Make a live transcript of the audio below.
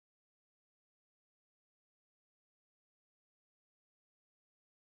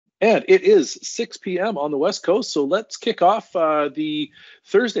And it is 6 p.m. on the West Coast, so let's kick off the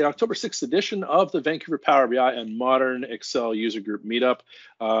Thursday, October 6th edition of the Vancouver Power BI and Modern Excel User Group Meetup.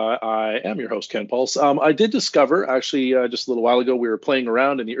 I am your host, Ken Puls. I did discover, actually, just a little while ago, we were playing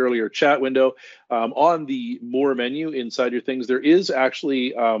around in the earlier chat window on the More menu inside your things. There is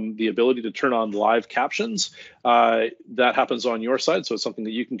actually the ability to turn on live captions. That happens on your side, so it's something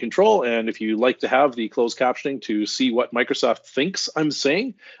that you can control. And if you like to have the closed captioning to see what Microsoft thinks I'm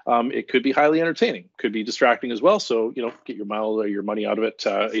saying, it could be highly entertaining, could be distracting as well. So, you know, get your mile or your money out of it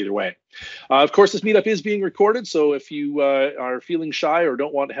either way. Of course, this meetup is being recorded. So if you are feeling shy or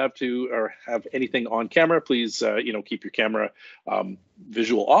don't want to have anything on camera, please, you know, keep your camera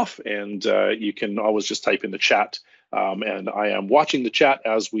visual off, and you can always just type in the chat. And I am watching the chat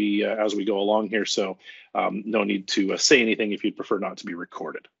as we go along here. So no need to say anything if you'd prefer not to be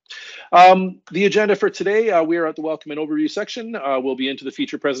recorded. The agenda for today, we are at the welcome and overview section. We'll be into the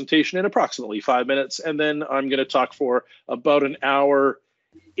feature presentation in approximately 5 minutes, and then I'm going to talk for about an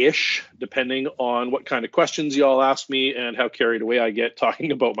hour-ish, depending on what kind of questions you all ask me and how carried away I get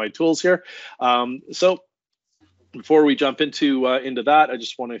talking about my tools here. So before we jump into that, I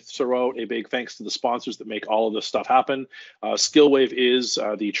just want to throw out a big thanks to the sponsors that make all of this stuff happen. Skillwave is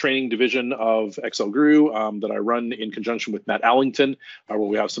the training division of Excel Guru that I run in conjunction with Matt Allington, where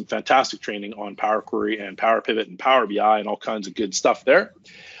we have some fantastic training on Power Query and Power Pivot and Power BI and all kinds of good stuff there.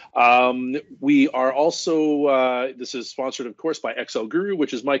 We are also, this is sponsored, of course, by Excel Guru,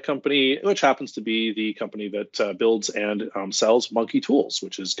 which is my company, which happens to be the company that builds and sells Monkey Tools,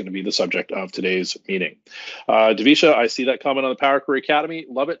 which is going to be the subject of today's meeting. Devisha, I see that comment on the Power Query Academy.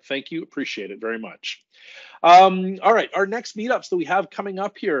 Love it. Thank you. Appreciate it very much. All right, our next meetups that we have coming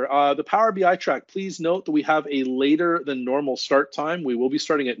up here, the Power BI track, please note that we have a later than normal start time. We will be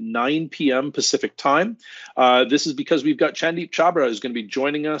starting at 9 p.m. Pacific time. This is because we've got Chandeep Chabra who's going to be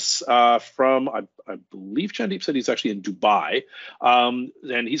joining us from, I believe Chandeep said he's actually in Dubai,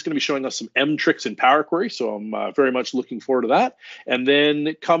 and he's going to be showing us some M tricks in Power Query, so I'm very much looking forward to that. And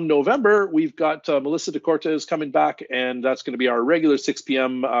then come November, we've got Melissa DeCortez coming back, and that's going to be our regular 6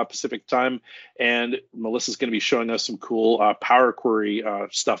 p.m. Pacific time, and Melissa's going to be showing us some cool Power Query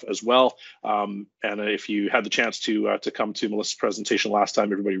stuff as well. And if you had the chance to come to Melissa's presentation last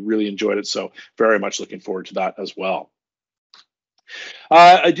time, everybody really enjoyed it, so very much looking forward to that as well.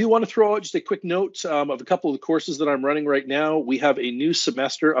 I do want to throw out just a quick note of a couple of the courses that I'm running right now. We have a new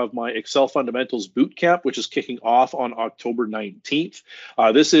semester of my Excel Fundamentals Bootcamp, which is kicking off on October 19th.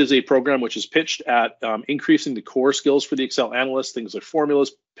 This is a program which is pitched at increasing the core skills for the Excel analyst, things like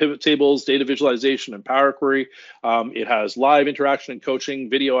formulas, pivot tables, data visualization, and Power Query. It has live interaction and coaching,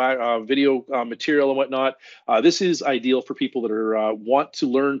 video material and whatnot. This is ideal for people that are want to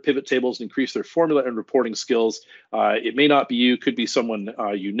learn pivot tables and increase their formula and reporting skills. It may not be you, could be someone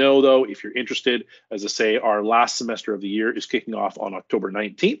you know, though. If you're interested, as I say, our last semester of the year is kicking off on October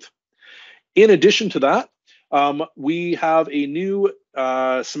 19th. In addition to that, we have a new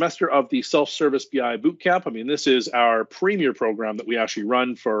semester of the Self-Service BI Bootcamp. I mean, this is our premier program that we actually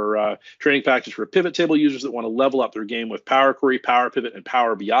run for training package for pivot table users that want to level up their game with Power Query, Power Pivot, and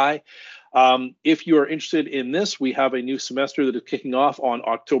Power BI. If you are interested in this, we have a new semester that is kicking off on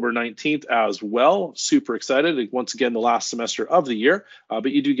October 19th as well. Super excited. Once again, the last semester of the year,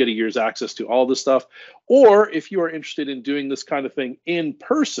 but you do get a year's access to all this stuff. Or if you are interested in doing this kind of thing in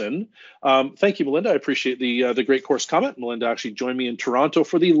person, thank you, Melinda. I appreciate the great course comment. Melinda actually joined me in Toronto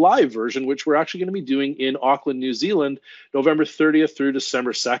for the live version, which we're actually going to be doing in Auckland, New Zealand, November 30th through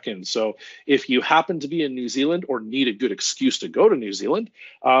December 2nd. So if you happen to be in New Zealand or need a good excuse to go to New Zealand,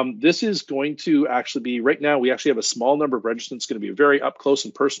 this is going to actually be, right now, we actually have a small number of registrants. It's going to be a very up close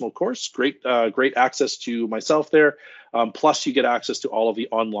and personal course. Great access to myself there. Plus, you get access to all of the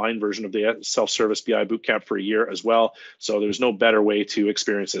online version of the Self-Service BI Bootcamp for a year as well. So there's no better way to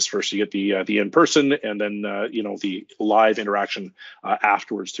experience this. First, you get the in-person, and then you know, the live interaction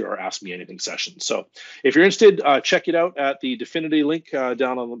afterwards through our Ask Me Anything session. So if you're interested, check it out at the Definity link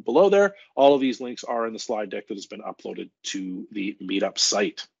down below there. All of these links are in the slide deck that has been uploaded to the Meetup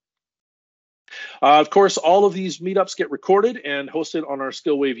site. Of course, all of these meetups get recorded and hosted on our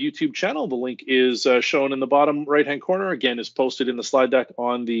Skillwave YouTube channel. The link is shown in the bottom right-hand corner. Again, is posted in the slide deck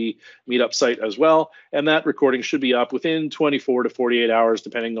on the meetup site as well. And that recording should be up within 24 to 48 hours,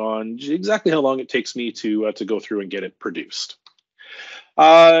 depending on exactly how long it takes me to go through and get it produced.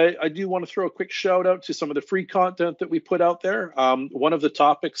 I do want to throw a quick shout out to some of the free content that we put out there. One of the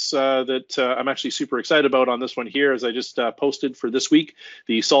topics that I'm actually super excited about on this one here is I just posted for this week,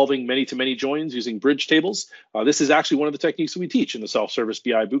 the solving many-to-many joins using bridge tables. This is actually one of the techniques that we teach in the self-service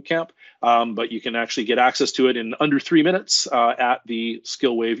BI bootcamp, but you can actually get access to it in under 3 minutes at the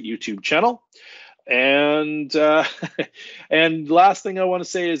SkillWave YouTube channel. And and last thing I want to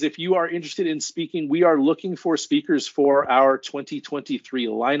say is if you are interested in speaking, we are looking for speakers for our 2023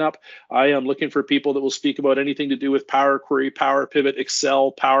 lineup. I am looking for people that will speak about anything to do with Power Query, Power Pivot,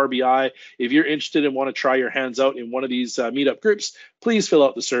 Excel, Power BI. If you're interested and want to try your hands out in one of these meetup groups, please fill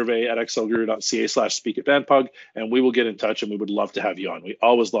out the survey at excelguru.ca/speak@VanPUG, and we will get in touch, and we would love to have you on. We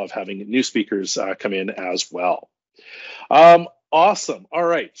always love having new speakers come in as well. Awesome. All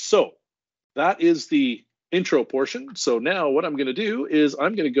right. So that is the intro portion. So now what I'm going to do is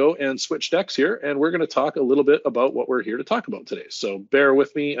I'm going to go and switch decks here, and we're going to talk a little bit about what we're here to talk about today. So bear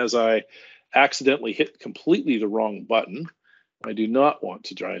with me as I accidentally hit completely the wrong button. I do not want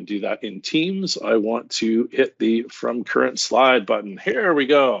to try and do that in Teams. I want to hit the from current slide button. Here we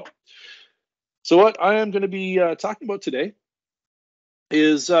go. So what I am going to be talking about today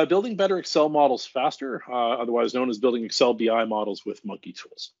is building better Excel models faster, otherwise known as building Excel BI models with Monkey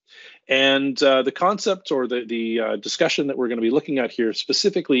tools. And the concept or the discussion that we're going to be looking at here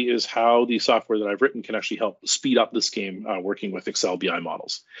specifically is how the software that I've written can actually help speed up this game working with Excel BI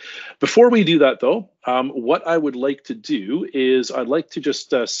models. Before we do that though, what I would like to do is I'd like to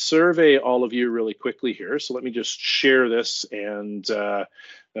just survey all of you really quickly here. So let me just share this and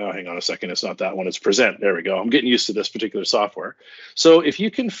oh, hang on a second, it's not that one, it's present. There we go. I'm getting used to this particular software. So if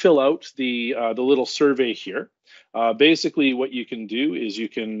you can fill out the little survey here, basically what you can do is you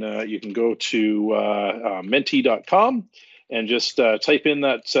can go to menti.com and just type in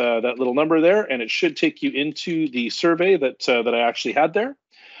that little number there, and it should take you into the survey that I actually had there.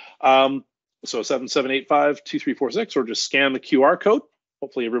 So 7785-2346, or just scan the QR code.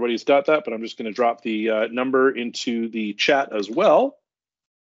 Hopefully everybody's got that, but I'm just going to drop the number into the chat as well.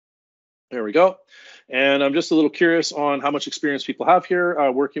 There we go. And I'm just a little curious on how much experience people have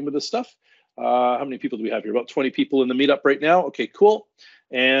here working with this stuff. How many people do we have here? About 20 people in the meetup right now. Okay, cool.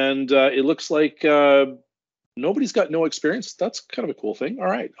 And it looks like nobody's got no experience. That's kind of a cool thing. All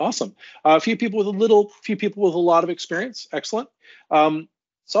right, awesome. A few people with a lot of experience. Excellent.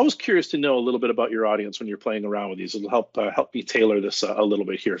 So I was curious to know a little bit about your audience when you're playing around with these. It'll help me tailor this a little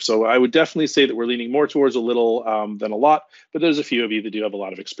bit here. So I would definitely say that we're leaning more towards a little than a lot, but there's a few of you that do have a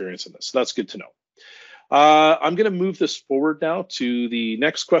lot of experience in this. So that's good to know. I'm going to move this forward now to the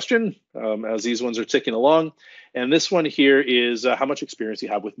next question as these ones are ticking along. And this one here is how much experience you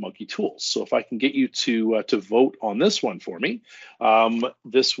have with Monkey tools. So if I can get you to vote on this one for me,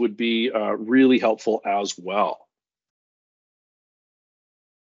 this would be really helpful as well.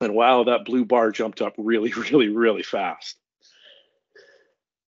 And wow, that blue bar jumped up really, really, really fast.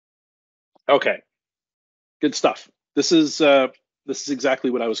 Okay, good stuff. This is exactly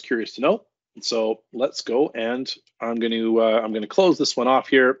what I was curious to know. And so let's go, and I'm going to close this one off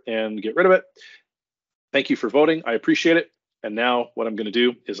here and get rid of it. Thank you for voting. I appreciate it. And now what I'm going to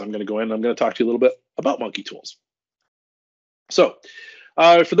do is I'm going to go in and I'm going to talk to you a little bit about Monkey tools. So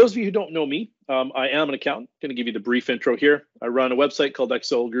for those of you who don't know me, I am an accountant. I'm going to give you the brief intro here. I run a website called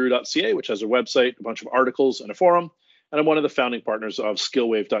excelguru.ca, which has a website, a bunch of articles, and a forum. And I'm one of the founding partners of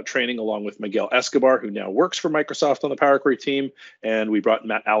skillwave.training, along with Miguel Escobar, who now works for Microsoft on the Power Query team. And we brought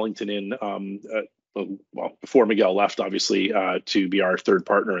Matt Allington in, well, before Miguel left, obviously, to be our third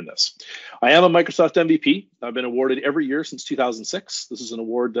partner in this. I am a Microsoft MVP. I've been awarded every year since 2006. This is an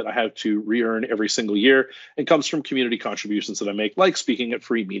award that I have to re-earn every single year and comes from community contributions that I make, like speaking at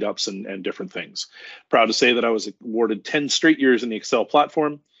free meetups and different things. Proud to say that I was awarded 10 straight years in the Excel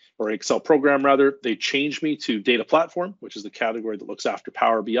platform, or Excel program rather. They changed me to data platform, which is the category that looks after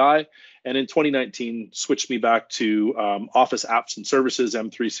Power BI. And in 2019, switched me back to Office apps and services,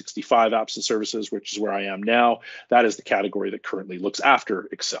 M365 apps and services, which is where I am now. That is the category that currently looks after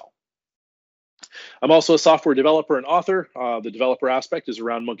Excel. I'm also a software developer and author. The developer aspect is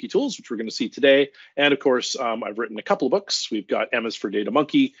around Monkey tools, which we're going to see today. And of course, I've written a couple of books. We've got M is for Data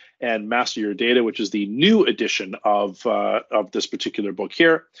Monkey and Master Your Data, which is the new edition of this particular book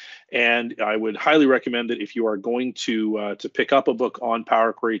here. And I would highly recommend that if you are going to pick up a book on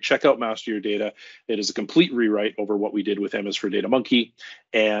Power Query, check out Master Your Data. It is a complete rewrite over what we did with M is for Data Monkey.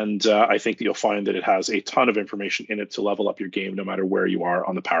 And I think that you'll find that it has a ton of information in it to level up your game, no matter where you are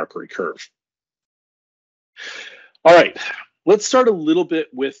on the Power Query curve. All right, let's start a little bit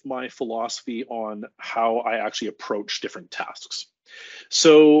with my philosophy on how I actually approach different tasks.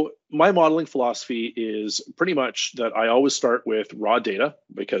 So my modeling philosophy is pretty much that I always start with raw data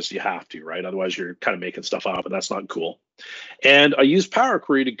because you have to, right? Otherwise you're kind of making stuff up and that's not cool. And I use Power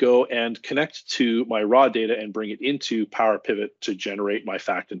Query to go and connect to my raw data and bring it into Power Pivot to generate my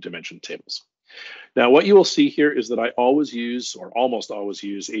fact and dimension tables. Now, what you will see here is that I always use, or almost always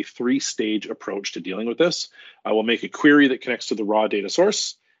use, a three-stage approach to dealing with this. I will make a query that connects to the raw data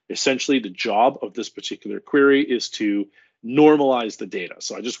source. Essentially, the job of this particular query is to normalize the data.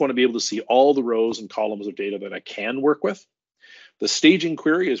 So I just want to be able to see all the rows and columns of data that I can work with. The staging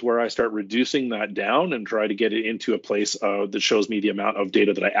query is where I start reducing that down and try to get it into a place that shows me the amount of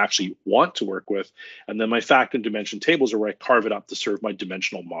data that I actually want to work with. And then my fact and dimension tables are where I carve it up to serve my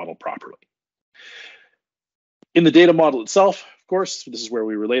dimensional model properly. In the data model itself, of course, this is where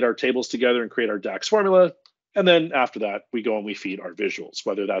we relate our tables together and create our DAX formula. And then after that, we go and we feed our visuals,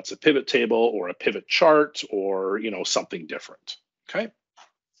 whether that's a pivot table or a pivot chart or something different. Okay.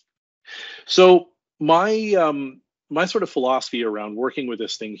 So my sort of philosophy around working with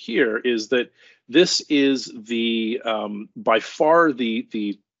this thing here is that this is the by far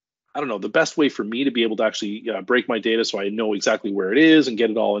the I don't know, the best way for me to be able to actually break my data so I know exactly where it is and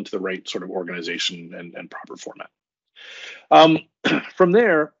get it all into the right sort of organization and proper format. From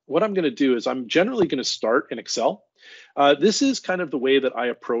there, what I'm going to do is I'm generally going to start in Excel. This is kind of the way that I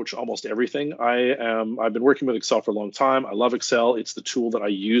approach almost everything. I've been working with Excel for a long time. I love Excel. It's the tool that I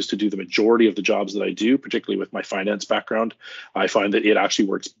use to do the majority of the jobs that I do, particularly with my finance background. I find that it actually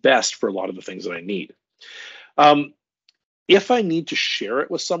works best for a lot of the things that I need. If I need to share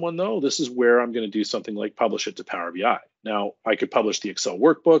it with someone, though, this is where I'm going to do something like publish it to Power BI. Now, I could publish the Excel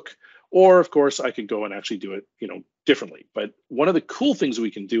workbook, or of course, I could go and actually do it, differently. But one of the cool things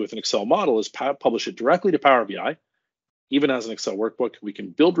we can do with an Excel model is publish it directly to Power BI. Even as an Excel workbook, we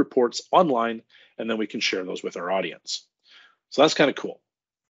can build reports online, and then we can share those with our audience. So that's kind of cool.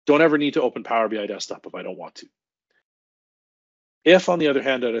 Don't ever need to open Power BI Desktop if I don't want to. If, on the other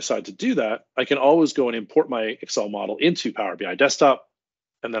hand, I decide to do that, I can always go and import my Excel model into Power BI Desktop,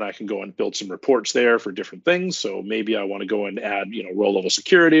 and then I can go and build some reports there for different things. So maybe I want to go and add, row level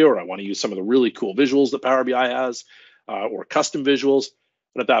security, or I want to use some of the really cool visuals that Power BI has, or custom visuals.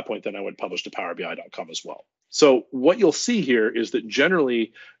 And at that point, then I would publish to powerbi.com as well. So what you'll see here is that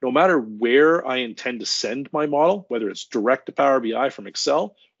generally, no matter where I intend to send my model, whether it's direct to Power BI from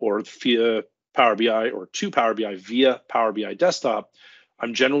Excel or via Power BI or to Power BI via Power BI Desktop,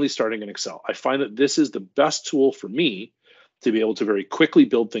 I'm generally starting in Excel. I find that this is the best tool for me to be able to very quickly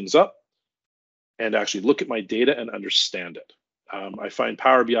build things up and actually look at my data and understand it. I find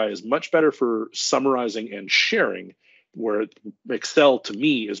Power BI is much better for summarizing and sharing, where Excel to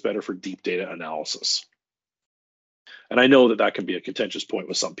me is better for deep data analysis. And I know that that can be a contentious point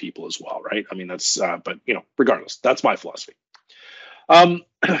with some people as well, right? I mean, that's, but regardless, that's my philosophy.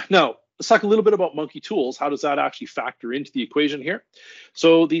 Now, let's talk a little bit about Monkey Tools. How does that actually factor into the equation here?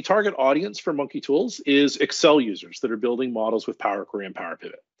 So the target audience for Monkey Tools is Excel users that are building models with Power Query and Power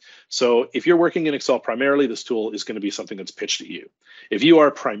Pivot. So if you're working in Excel primarily, this tool is going to be something that's pitched at you. If you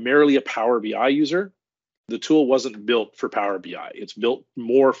are primarily a Power BI user, the tool wasn't built for Power BI. It's built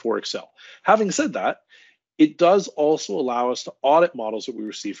more for Excel. Having said that, it does also allow us to audit models that we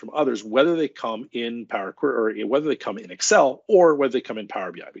receive from others, whether they come in Power Query or whether they come in Excel or whether they come in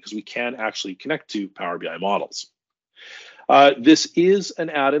Power BI, because we can actually connect to Power BI models. This is an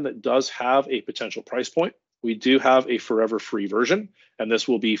add-in that does have a potential price point. We do have a forever free version, and this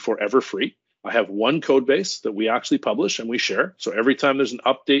will be forever free. I have one code base that we actually publish and we share. So every time there's an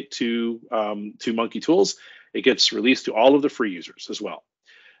update to Monkey Tools, it gets released to all of the free users as well.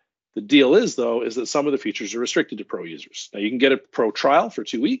 The deal is, though, is that some of the features are restricted to pro users. Now, you can get a pro trial for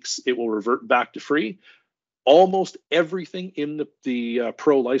 2 weeks. It will revert back to free. Almost everything in the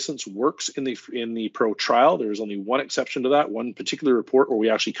pro license works in the pro trial. There's only one exception to that, one particular report where we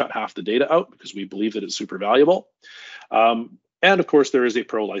actually cut half the data out because we believe that it's super valuable. And of course, there is a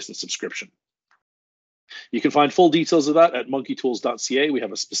pro license subscription. You can find full details of that at monkeytools.ca. We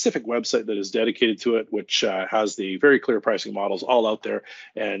have a specific website that is dedicated to it, which has the very clear pricing models all out there,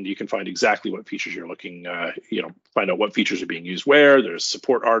 and you can find exactly what features you're looking, find out what features are being used where. There's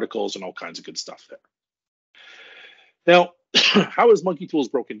support articles and all kinds of good stuff there. Now, how is Monkey Tools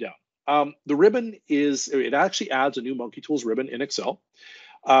broken down? The ribbon it actually adds a new Monkey Tools ribbon in Excel,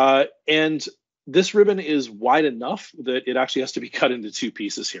 and this ribbon is wide enough that it actually has to be cut into 2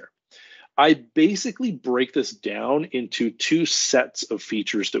 pieces here. I basically break this down into 2 sets of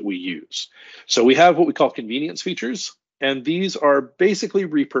features that we use. So we have what we call convenience features, And these are basically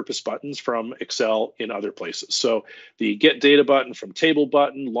repurposed buttons from Excel in other places. So the Get Data button from Table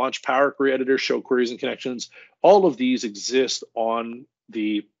button, Launch Power Query Editor, Show Queries and Connections, all of these exist on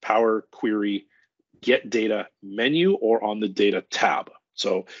the Power Query Get Data menu or on the Data tab.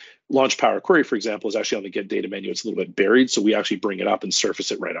 So Launch Power Query, for example, is actually on the Get Data menu. It's a little bit buried, so we actually bring it up and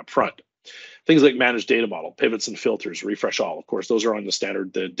surface it right up front. Things like Manage Data Model, Pivots and Filters, Refresh All, of course, those are on the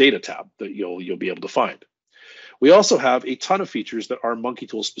standard the Data tab that you'll be able to find. We also have a ton of features that are Monkey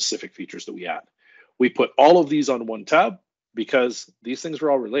Tool specific features that we add. We put all of these on one tab because these things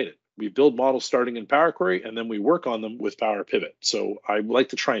are all related. We build models starting in Power Query and then we work on them with Power Pivot. So I like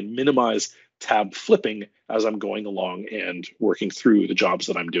to try and minimize tab flipping as I'm going along and working through the jobs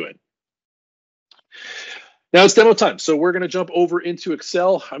that I'm doing. Now it's demo time. So we're going to jump over into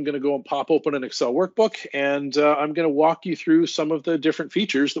Excel. I'm going to go and pop open an Excel workbook, and I'm going to walk you through some of the different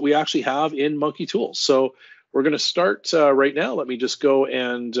features that we actually have in Monkey Tools. So we're going to start right now. Let me just go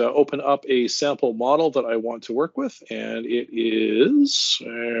and open up a sample model that I want to work with. And it is,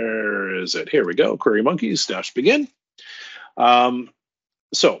 where is it? Here we go, Query Monkeys dash begin.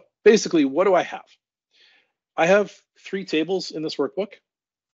 So basically, what do I have? I have 3 tables in this workbook.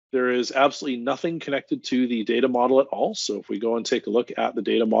 There is absolutely nothing connected to the data model at all. So if we go and take a look at the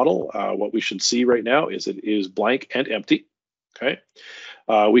data model, what we should see right now is it is blank and empty. Okay.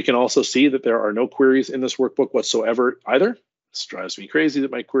 We can also see that there are no queries in this workbook whatsoever either. This drives me crazy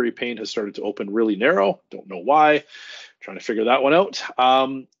that my query pane has started to open really narrow. Don't know why. Trying to figure that one out.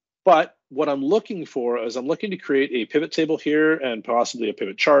 But what I'm looking for is I'm looking to create a pivot table here and possibly a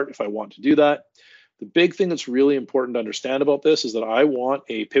pivot chart if I want to do that. The big thing that's really important to understand about this is that I want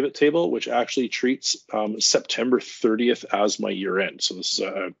a pivot table which actually treats September 30th as my year end. So this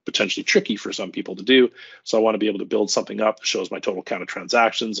is potentially tricky for some people to do. So I want to be able to build something up that shows my total count of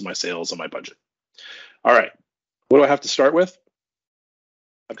transactions, my sales, and my budget. All right, what do I have to start with?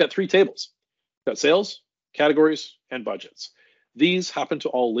 I've got 3 tables. I've got sales, categories, and budgets. These happen to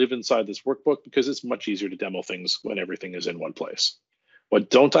all live inside this workbook because it's much easier to demo things when everything is in one place. What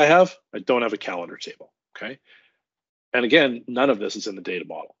don't I have? I don't have a calendar table, okay? And again, none of this is in the data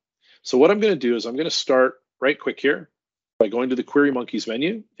model. So what I'm going to do is I'm going to start right quick here by going to the Query Monkeys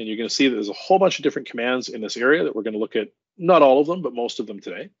menu, and you're going to see that there's a whole bunch of different commands in this area that we're going to look at, not all of them, but most of them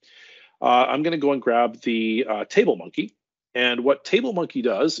today. I'm going to go and grab the Table Monkey. And what Table Monkey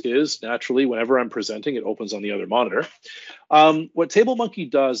does is, naturally, whenever I'm presenting, it opens on the other monitor. What Table Monkey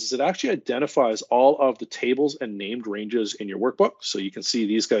does is it actually identifies all of the tables and named ranges in your workbook. So you can see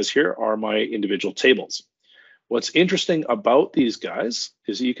these guys here are my individual tables. What's interesting about these guys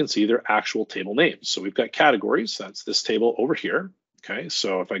is that you can see their actual table names. So we've got categories. That's this table over here. Okay,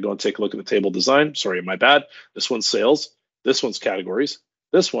 so if I go and take a look at the table design, sorry, my bad. This one's sales. This one's categories.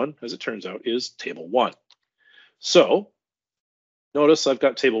 This one, as it turns out, is table 1. So notice I've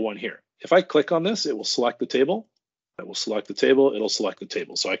got table 1 here. If I click on this, it will select the table. It will select the table. It'll select the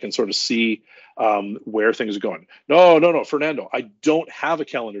table. So I can sort of see where things are going. No, Fernando, I don't have a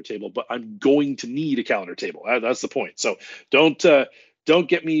calendar table, but I'm going to need a calendar table. That's the point. So don't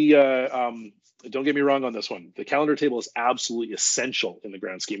get me wrong on this one. The calendar table is absolutely essential in the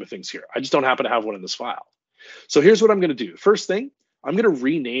grand scheme of things here. I just don't happen to have one in this file. So here's what I'm going to do. First thing, I'm going to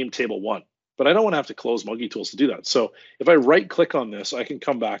rename table 1. But I don't want to have to close Monkey Tools to do that. So if I right click on this, I can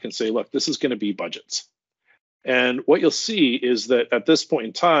come back and say, look, this is going to be budgets. And what you'll see is that at this point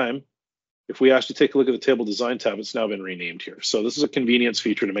in time, if we actually take a look at the table design tab, it's now been renamed here. So this is a convenience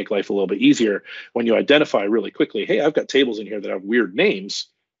feature to make life a little bit easier. When you identify really quickly, hey, I've got tables in here that have weird names,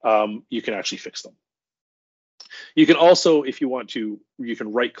 you can actually fix them. You can also, if you want to, you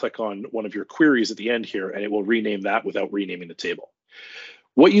can right click on one of your queries at the end here and it will rename that without renaming the table.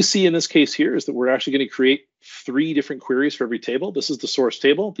 What you see in this case here is that we're actually going to create 3 different queries for every table. This is the source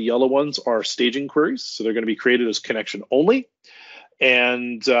table. The yellow ones are staging queries. So they're going to be created as connection only.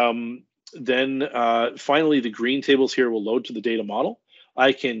 And then finally, the green tables here will load to the data model.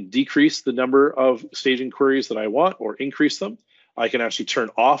 I can decrease the number of staging queries that I want or increase them. I can actually turn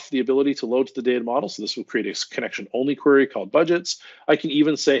off the ability to load to the data model. So this will create a connection only query called budgets. I can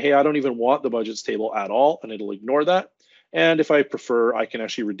even say, hey, I don't even want the budgets table at all, and it'll ignore that. And if I prefer, I can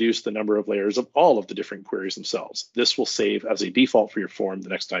actually reduce the number of layers of all of the different queries themselves. This will save as a default for your form the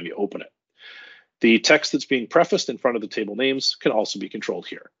next time you open it. The text that's being prefaced in front of the table names can also be controlled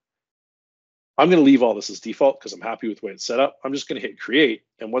here. I'm going to leave all this as default because I'm happy with the way it's set up. I'm just going to hit create.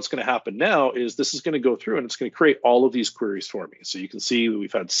 And what's going to happen now is this is going to go through and it's going to create all of these queries for me. So you can see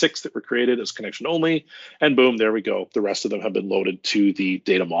we've had 6 that were created as connection only, and boom, there we go. The rest of them have been loaded to the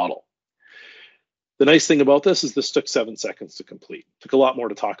data model. The nice thing about this is this took 7 seconds to complete. It took a lot more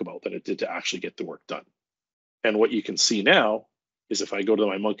to talk about than it did to actually get the work done. And what you can see now is if I go to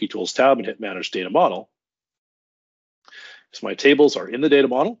my Monkey Tools tab and hit Manage Data Model, so my tables are in the data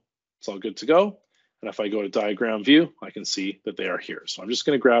model. It's all good to go. And if I go to Diagram View, I can see that they are here. So I'm just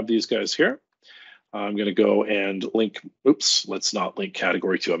going to grab these guys here. I'm going to go and link, oops, let's not link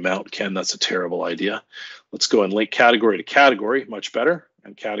category to amount, Ken, that's a terrible idea. Let's go and link category to category, much better,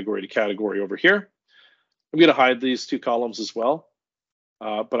 and category to category over here. I'm going to hide these two columns as well,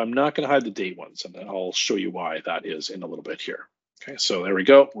 but I'm not going to hide the date ones, and I'll show you why that is in a little bit here. Okay, so there we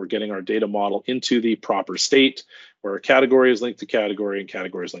go. We're getting our data model into the proper state where a category is linked to category and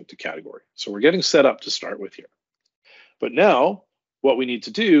category is linked to category. So we're getting set up to start with here. But now, what we need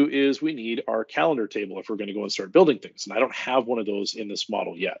to do is we need our calendar table if we're going to go and start building things. And I don't have one of those in this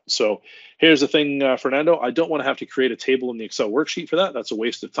model yet. So here's the thing, Fernando, I don't want to have to create a table in the Excel worksheet for that. That's a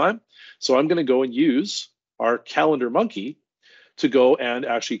waste of time. So I'm going to go and use our calendar monkey to go and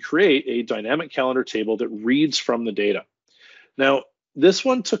actually create a dynamic calendar table that reads from the data. Now, this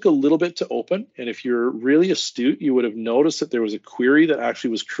one took a little bit to open. And if you're really astute, you would have noticed that there was a query that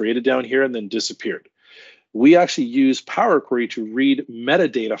actually was created down here and then disappeared. We actually use Power Query to read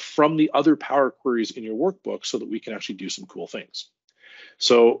metadata from the other Power Queries in your workbook so that we can actually do some cool things.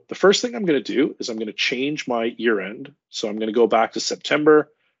 So the first thing I'm going to do is I'm going to change my year end. So I'm going to go back to September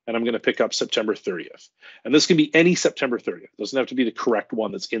and I'm going to pick up September 30th. And this can be any September 30th. It doesn't have to be the correct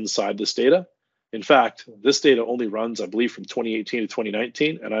one that's inside this data. In fact, this data only runs, I believe, from 2018 to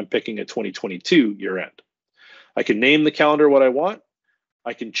 2019, and I'm picking a 2022 year end. I can name the calendar what I want.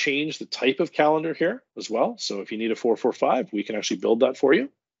 I can change the type of calendar here as well. So if you need a 445, we can actually build that for you.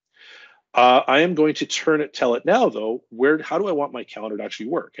 I am going to tell it now, though, how do I want my calendar to actually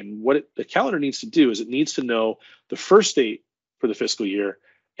work? And what the calendar needs to do is it needs to know the first date for the fiscal year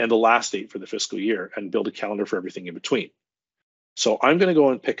and the last date for the fiscal year and build a calendar for everything in between. So I'm going to go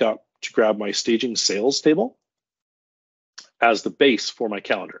and grab my staging sales table as the base for my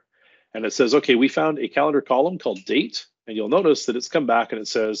calendar. And it says, okay, we found a calendar column called date. And you'll notice that it's come back and it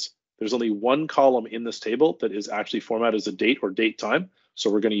says there's only one column in this table that is actually formatted as a date or date time. So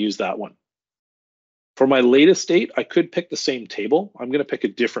we're going to use that one. For my latest date, I could pick the same table. I'm going to pick a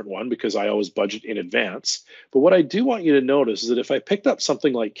different one because I always budget in advance. But what I do want you to notice is that if I picked up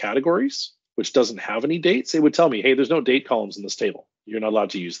something like categories, which doesn't have any dates, it would tell me, hey, there's no date columns in this table. You're not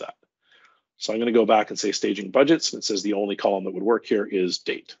allowed to use that. So I'm going to go back and say staging budgets. And it says the only column that would work here is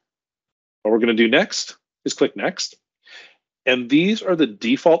date. What we're going to do next is click next. And these are the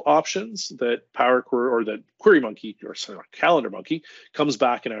default options that Power Query or that Query Monkey or sorry, Calendar Monkey comes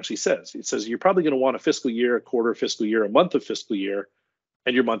back and actually says. It says you're probably going to want a fiscal year, a quarter of fiscal year, a month of fiscal year,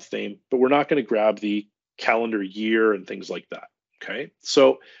 and your month name, but we're not going to grab the calendar year and things like that. Okay,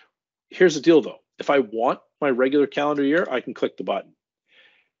 so here's the deal though. If I want my regular calendar year, I can click the button.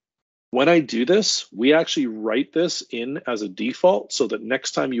 When I do this, we actually write this in as a default so that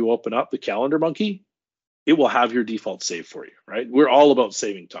next time you open up the Calendar Monkey, it will have your default save for you, right? We're all about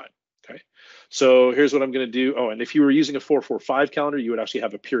saving time, okay? So here's what I'm gonna do. Oh, and if you were using a 445 calendar, you would actually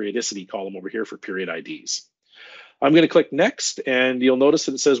have a periodicity column over here for period IDs. I'm gonna click next, and you'll notice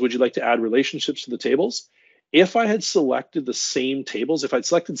that it says, would you like to add relationships to the tables? If I had selected the same tables, if I'd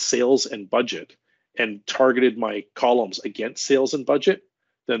selected sales and budget and targeted my columns against sales and budget,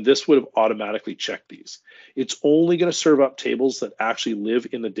 then this would have automatically checked these. It's only going to serve up tables that actually live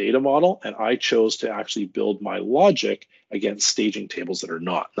in the data model, and I chose to actually build my logic against staging tables that are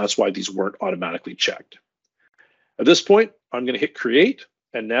not. That's why these weren't automatically checked. At this point, I'm going to hit create,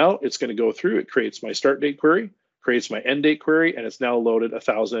 and now it's going to go through. It creates my start date query, creates my end date query, and it's now loaded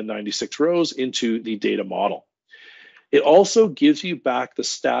 1,096 rows into the data model. It also gives you back the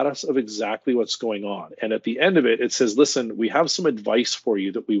status of exactly what's going on. And at the end of it, it says, listen, we have some advice for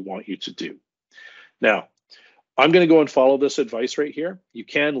you that we want you to do. Now, I'm going to go and follow this advice right here. You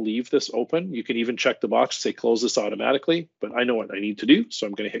can leave this open. You can even check the box to say close this automatically, but I know what I need to do. So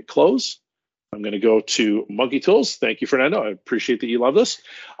I'm going to hit close. I'm going to go to Monkey Tools. Thank you, Fernando. I appreciate that you love this.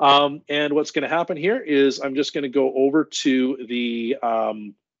 And what's going to happen here is I'm just going to go over to the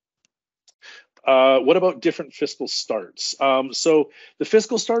what about different fiscal starts? So the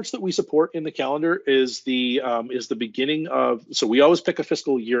fiscal starts that we support in the calendar is the beginning of, so we always pick a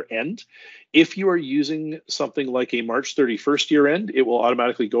fiscal year end. If you are using something like a March 31st year end, it will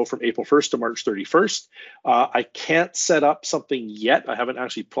automatically go from April 1st to March 31st. I can't set up something yet. I haven't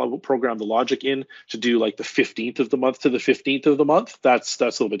actually programmed the logic in to do like the 15th of the month to the 15th of the month. That's a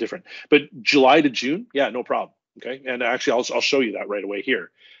little bit different. But July to June, yeah, no problem. Okay, and actually I'll show you that right away here.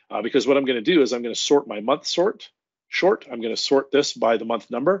 Because what I'm going to do is I'm going to sort my month short. I'm going to sort this by the month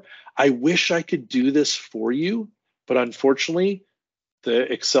number. I wish I could do this for you, but unfortunately,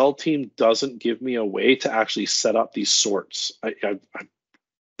 the Excel team doesn't give me a way to actually set up these sorts. I'm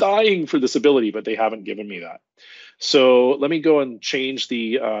dying for this ability, but they haven't given me that. So let me go and change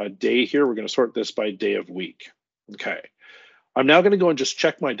the day here. We're going to sort this by day of week. Okay. I'm now going to go and just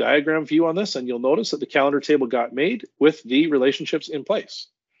check my diagram view on this, and you'll notice that the calendar table got made with the relationships in place.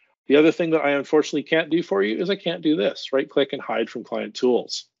 The other thing that I unfortunately can't do for you is I can't do this, right-click and hide from client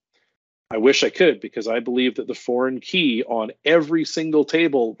tools. I wish I could, because I believe that the foreign key on every single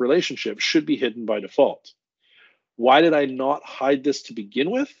table relationship should be hidden by default. Why did I not hide this to begin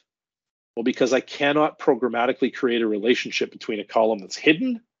with? Well, because I cannot programmatically create a relationship between a column that's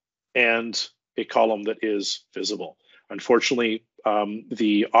hidden and a column that is visible. Unfortunately,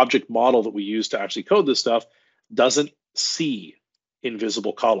 the object model that we use to actually code this stuff doesn't see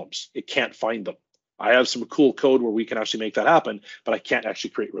invisible columns. It can't find them. I have some cool code where we can actually make that happen, but I can't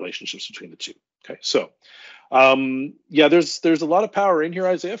actually create relationships between the two. Okay, so yeah, there's a lot of power in here,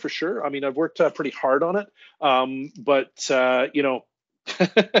 Isaiah, for sure. I mean, I've worked pretty hard on it, but you know,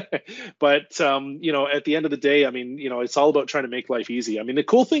 but you know, at the end of the day, I mean, you know, it's all about trying to make life easy. I mean, the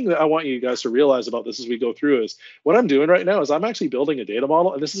cool thing that I want you guys to realize about this as we go through is what I'm doing right now is I'm actually building a data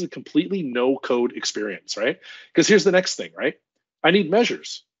model, and this is a completely no code experience, right? Because here's the next thing, right? I need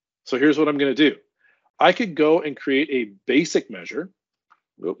measures. So here's what I'm going to do. I could go and create a basic measure.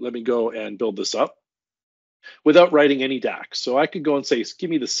 Let me go and build this up without writing any DAX. So I could go and say,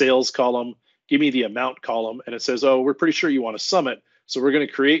 give me the sales column, give me the amount column, and it says, oh, we're pretty sure you want to sum it. So we're going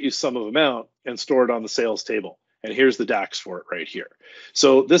to create you sum of amount and store it on the sales table. And here's the DAX for it right here.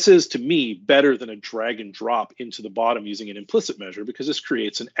 So this is, to me, better than a drag and drop into the bottom using an implicit measure, because this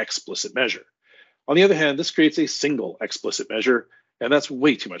creates an explicit measure. On the other hand, this creates a single explicit measure, and that's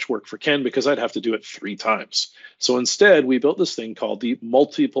way too much work for Ken because I'd have to do it 3 times. So instead, we built this thing called the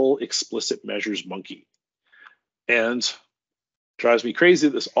multiple explicit measures monkey. And drives me crazy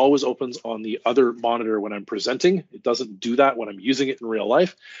that this always opens on the other monitor when I'm presenting. It doesn't do that when I'm using it in real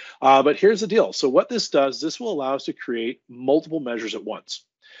life. But here's the deal. So what this does, this will allow us to create multiple measures at once.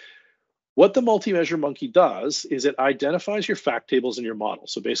 What the multi-measure monkey does is it identifies your fact tables in your model.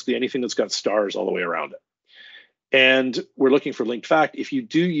 So basically anything that's got stars all the way around it. And we're looking for linked fact. If you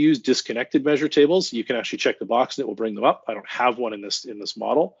do use disconnected measure tables, you can actually check the box and it will bring them up. I don't have one in this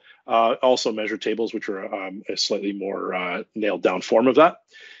model. Also measure tables, which are a slightly more nailed down form of that.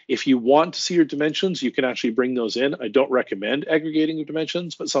 If you want to see your dimensions, you can actually bring those in. I don't recommend aggregating your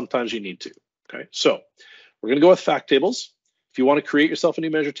dimensions, but sometimes you need to. Okay, so we're going to go with fact tables. If you want to create yourself a new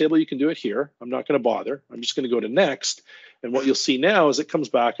measure table, you can do it here. I'm not going to bother. I'm just going to go to next. And what you'll see now is it comes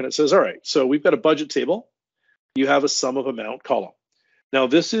back and it says, all right, so we've got a budget table. You have a sum of amount column. Now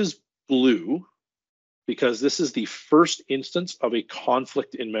this is blue because this is the first instance of a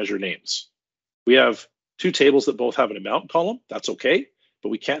conflict in measure names. We have 2 tables that both have an amount column. That's okay, but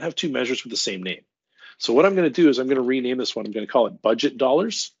we can't have 2 measures with the same name. So what I'm going to do is I'm going to rename this one. I'm going to call it budget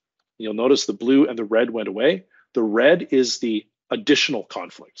dollars. You'll notice the blue and the red went away. The red is the additional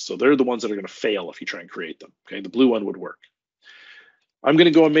conflict. So they're the ones that are going to fail if you try and create them. Okay, the blue one would work. I'm going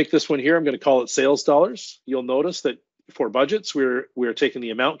to go and make this one here. I'm going to call it sales dollars. You'll notice that for budgets, we're taking the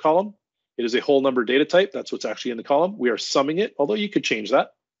amount column. It is a whole number data type. That's what's actually in the column. We are summing it, although you could change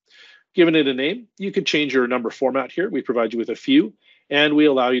that. Giving it a name, you could change your number format here. We provide you with a few, and we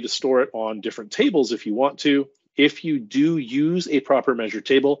allow you to store it on different tables if you want to. If you do use a proper measure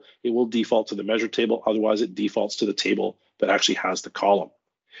table, it will default to the measure table. Otherwise, it defaults to the table that actually has the column.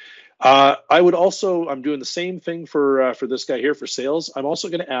 I would also, I'm doing the same thing for this guy here for sales. I'm also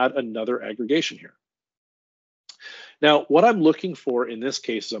going to add another aggregation here. Now, what I'm looking for in this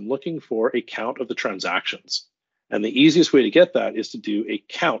case is I'm looking for a count of the transactions. And the easiest way to get that is to do a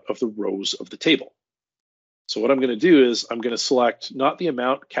count of the rows of the table. So what I'm going to do is I'm going to select not the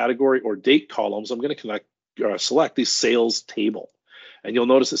amount, category, or date columns. I'm going to select the sales table. And you'll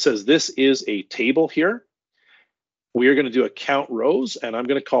notice it says this is a table here. We are going to do a count rows, and I'm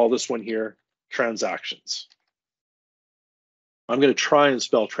going to call this one here transactions. I'm going to try and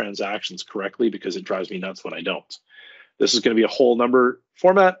spell transactions correctly because it drives me nuts when I don't. This is going to be a whole number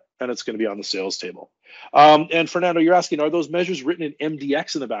format, and it's going to be on the sales table. And Fernando, you're asking, are those measures written in M and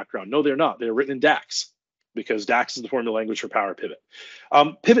DAX in the background? No, they're not. They're written in DAX because DAX is the formula language for Power Pivot.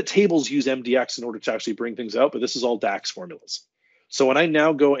 Pivot tables use M and DAX in order to actually bring things out, but this is all DAX formulas. So when I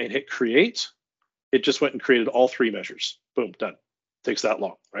now go and hit create, it just went and created all 3 measures. Boom, done. Takes that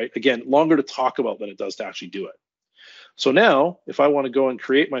long, right? Again, longer to talk about than it does to actually do it. So now, if I want to go and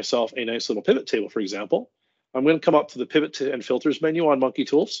create myself a nice little pivot table, for example, I'm going to come up to the pivot and filters menu on Monkey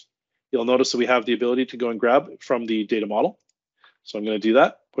Tools. You'll notice that we have the ability to go and grab from the data model. So I'm going to do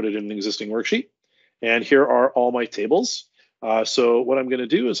that, put it in an existing worksheet. And here are all my tables. So what I'm going to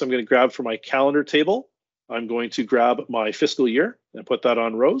do is I'm going to grab for my calendar table, I'm going to grab my fiscal year and put that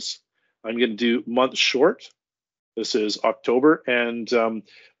on rows. I'm going to do month short. This is October. And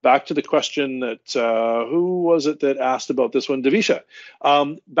back to the question that, who was it that asked about this one? Davisha.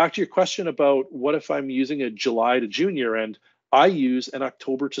 Back to your question about what if I'm using a July to June year end, I use an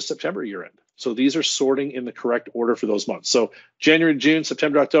October to September year end. So these are sorting in the correct order for those months. So January to June,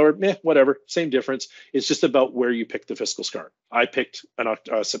 September to October, whatever, same difference. It's just about where you pick the fiscal start. I picked an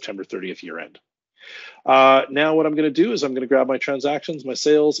September 30th year end. Now what I'm going to do is I'm going to grab my transactions, my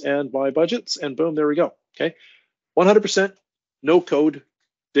sales, and my budgets, and boom, there we go. Okay, 100% no code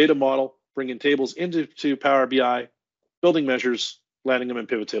data model, bringing tables into Power BI, building measures, landing them in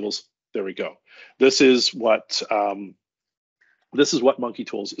pivot tables. There we go. This is what Monkey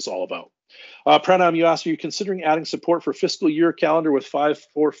Tools is all about. Pranam, you asked, are you considering adding support for fiscal year calendar with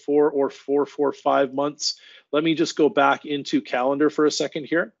 544 or 445 months? Let me just go back into calendar for a second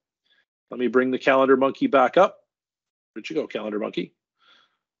here. Let me bring the calendar monkey back up. Where'd you go, calendar monkey?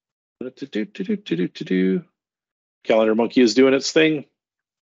 Calendar monkey is doing its thing.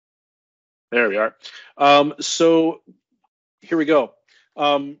 There we are. So here we go.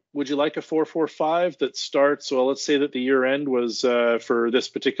 Would you like a 445 that starts? Well, let's say that the year end was for this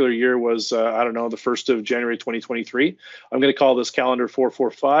particular year was, I don't know, the 1st of January 2023. I'm going to call this calendar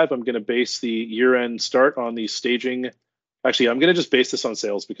 445. I'm going to base the year end start on the staging. Actually, I'm going to just base this on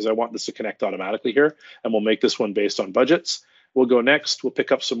sales because I want this to connect automatically here. And we'll make this one based on budgets. We'll go next. We'll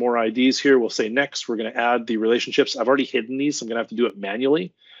pick up some more IDs here. We'll say next. We're going to add the relationships. I've already hidden these, so I'm going to have to do it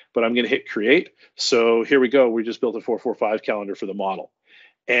manually, but I'm going to hit create. So here we go. We just built a 445 calendar for the model.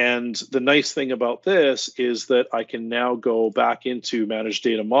 And the nice thing about this is that I can now go back into manage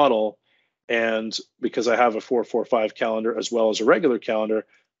data model. And because I have a 445 calendar as well as a regular calendar,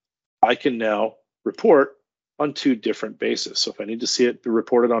 I can now report on 2 different bases. So if I need to see it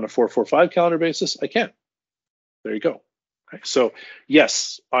reported on a 445 calendar basis, I can. There you go. Okay, so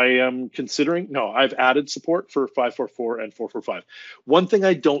yes, I am considering, no, I've added support for 544 and 445. One thing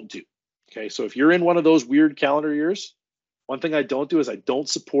I don't do, okay, so if you're in one of those weird calendar years, one thing I don't do is I don't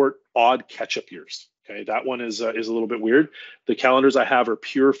support odd catch-up years. Okay, that one is a little bit weird. The calendars I have are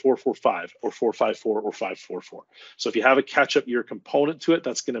pure 445 or 454 or 544. So if you have a catch-up year component to it,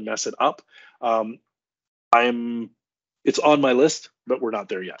 that's going to mess it up. It's on my list, but we're not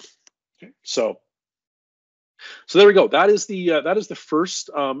there yet. Okay, so there we go. That is the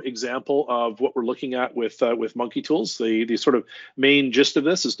first example of what we're looking at with Monkey Tools. The sort of main gist of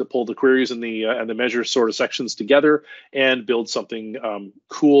this is to pull the queries and the measure sort of sections together and build something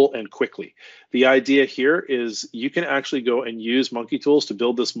cool and quickly. The idea here is you can actually go and use Monkey Tools to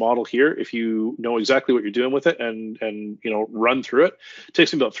build this model here if you know exactly what you're doing with it and run through it. It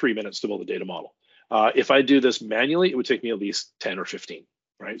takes me about 3 minutes to build a data model. If I do this manually, it would take me at least 10 or 15.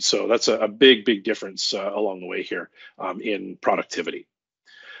 Right, so that's a big difference along the way here in productivity.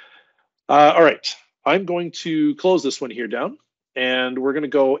 All right, I'm going to close this one here down, and we're going to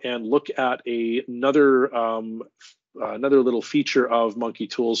go and look at another little feature of Monkey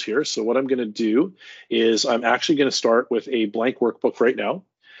Tools here. So what I'm going to do is I'm actually going to start with a blank workbook right now,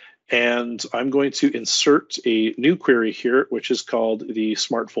 and I'm going to insert a new query here, which is called the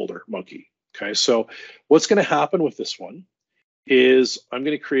Smart Folder Monkey. Okay, so what's going to happen with this one is I'm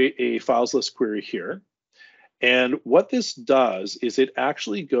going to create a files list query here. And what this does is it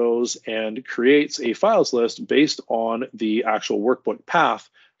actually goes and creates a files list based on the actual workbook path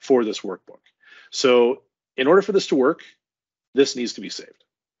for this workbook. So in order for this to work, this needs to be saved.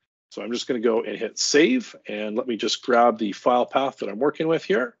 So I'm just going to go and hit save. And let me just grab the file path that I'm working with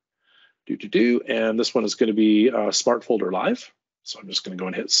here. And this one is going to be Smart Folder Live. So I'm just going to go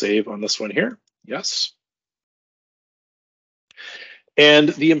and hit save on this one here. Yes. And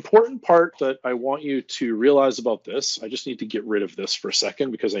the important part that I want you to realize about this, I just need to get rid of this for a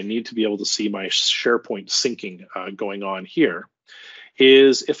second because I need to be able to see my SharePoint syncing going on here,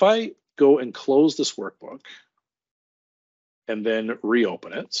 is if I go and close this workbook and then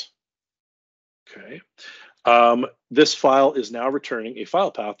reopen it, okay, this file is now returning a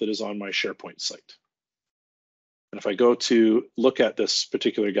file path that is on my SharePoint site. And if I go to look at this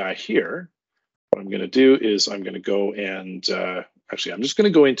particular guy here, what I'm going to do is I'm going to go and actually, I'm just going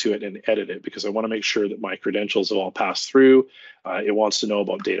to go into it and edit it because I want to make sure that my credentials have all passed through. It wants to know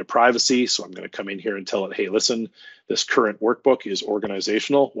about data privacy. So I'm going to come in here and tell it, hey, listen, this current workbook is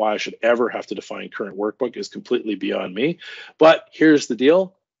organizational. Why I should ever have to define current workbook is completely beyond me. But here's the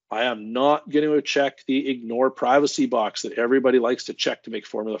deal. I am not going to check the ignore privacy box that everybody likes to check to make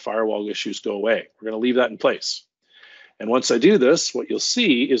formula firewall issues go away. We're going to leave that in place. And once I do this, what you'll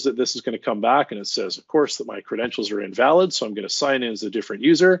see is that this is going to come back and it says, of course, that my credentials are invalid. So I'm going to sign in as a different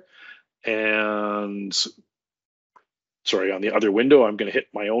user. And sorry, on the other window, I'm going to hit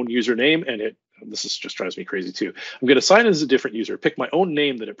my own username and this is just drives me crazy too. I'm going to sign in as a different user, pick my own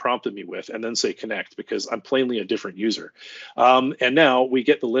name that it prompted me with, and then say connect because I'm plainly a different user. And now we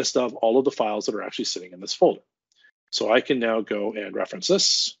get the list of all of the files that are actually sitting in this folder. So I can now go and reference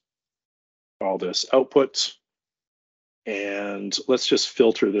this, call this output, and let's just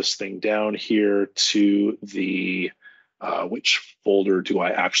filter this thing down here to the, which folder do I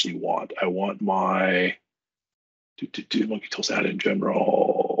actually want? I want my Monkey Tools add in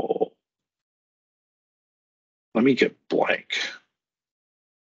general. Let me get blank.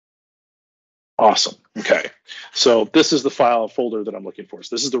 Awesome. Okay. So this is the file folder that I'm looking for.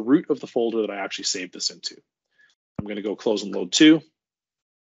 So this is the root of the folder that I actually saved this into. I'm going to go close and load to,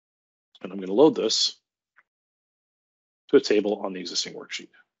 and I'm going to load this to a table on the existing worksheet.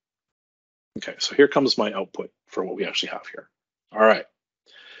 Okay, so here comes my output for what we actually have here. All right.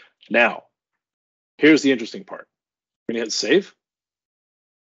 Now, here's the interesting part. I'm going to hit save,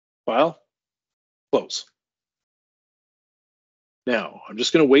 file, close. Now, I'm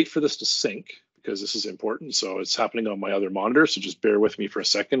just going to wait for this to sync because this is important. So it's happening on my other monitor. So just bear with me for a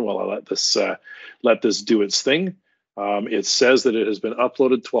second while I let this do its thing. It says that it has been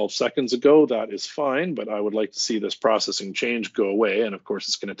uploaded 12 seconds ago. That is fine, but I would like to see this processing change go away. And of course,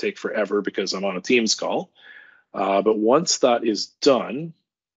 it's going to take forever because I'm on a Teams call. But once that is done,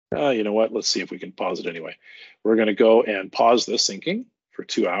 you know what? Let's see if we can pause it anyway. We're going to go and pause this syncing for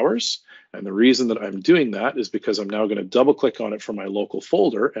 2 hours. And the reason that I'm doing that is because I'm now going to double click on it from my local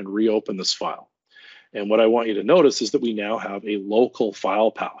folder and reopen this file. And what I want you to notice is that we now have a local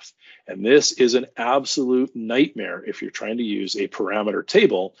file path. And this is an absolute nightmare if you're trying to use a parameter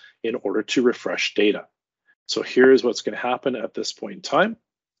table in order to refresh data. So here's what's going to happen at this point in time.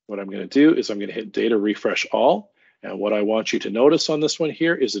 What I'm going to do is I'm going to hit data refresh all. And what I want you to notice on this one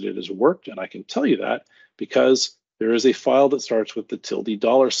here is that it has worked. And I can tell you that because there is a file that starts with the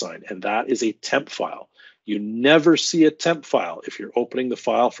 $, and that is a temp file. You never see a temp file if you're opening the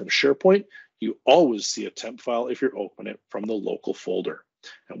file from SharePoint. You always see a temp file if you're opening it from the local folder.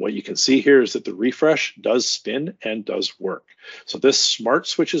 And what you can see here is that the refresh does spin and does work. So this smart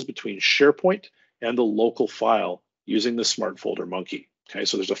switches between SharePoint and the local file using the smart folder monkey. Okay,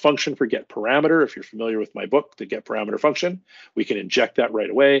 so there's a function for get parameter. If you're familiar with my book, the get parameter function, we can inject that right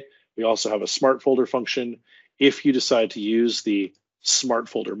away. We also have a smart folder function. If you decide to use the smart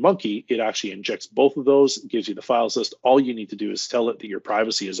folder monkey, it actually injects both of those, gives you the files list. All you need to do is tell it that your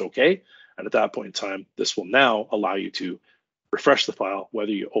privacy is okay. And at that point in time, this will now allow you to refresh the file,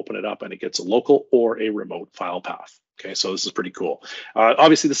 whether you open it up and it gets a local or a remote file path. Okay, so this is pretty cool.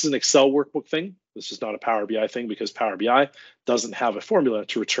 Obviously, this is an Excel workbook thing. This is not a Power BI thing because Power BI doesn't have a formula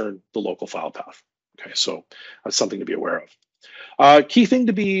to return the local file path. Okay, so that's something to be aware of. Key thing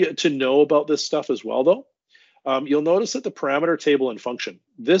to know about this stuff as well, though, you'll notice that the parameter table and function,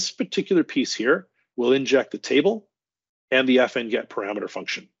 this particular piece here will inject the table and the fn get parameter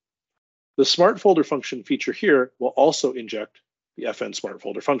function. The smart folder function feature here will also inject the fn smart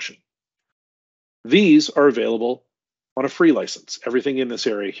folder function. These are available on a free license, everything in this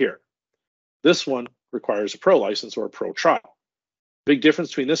area here. This one requires a pro license or a pro trial. Big difference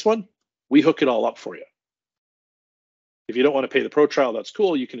between this one, we hook it all up for you. If you don't want to pay the pro trial, that's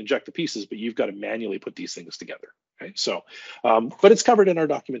cool. You can inject the pieces, but you've got to manually put these things together. Okay, so, but it's covered in our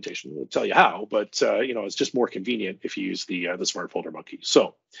documentation. We'll tell you how, but you know, it's just more convenient if you use the smart folder monkey.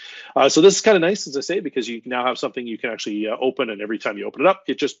 So, so this is kind of nice, as I say, because you now have something you can actually open, and every time you open it up,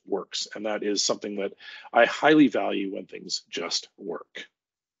 it just works, and that is something that I highly value when things just work.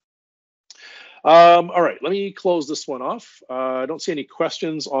 All right, let me close this one off. I don't see any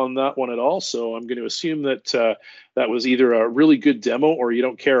questions on that one at all, so I'm going to assume that that was either a really good demo or you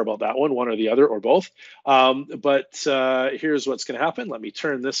don't care about that one or the other, or both. But here's what's going to happen. Let me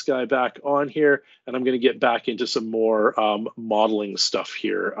turn this guy back on here, and I'm going to get back into some more modeling stuff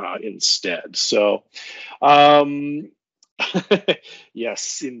here instead. So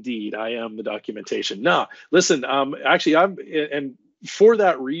yes, indeed, I am the documentation. Nah, listen, actually, for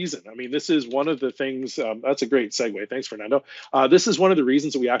that reason, I mean, this is one of the things, that's a great segue. Thanks, Fernando. This is one of the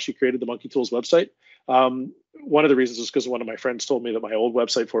reasons that we actually created the Monkey Tools website. One of the reasons is because one of my friends told me that my old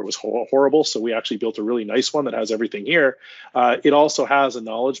website for it was horrible. So we actually built a really nice one that has everything here. It also has a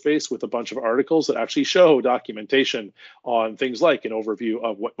knowledge base with a bunch of articles that actually show documentation on things like an overview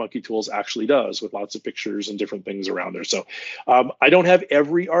of what Monkey Tools actually does, with lots of pictures and different things around there. So I don't have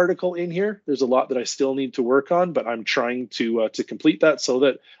every article in here. There's a lot that I still need to work on, but I'm trying to complete that so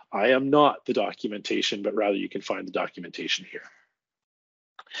that I am not the documentation, but rather you can find the documentation here.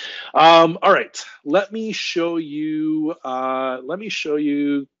 All right, let me show you.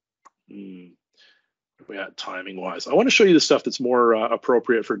 We had timing wise. I want to show you the stuff that's more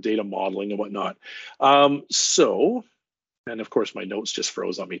appropriate for data modeling and whatnot. And of course, my notes just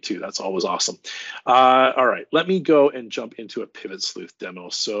froze on me too. That's always awesome. All right, let me go and jump into a Pivot Sleuth demo.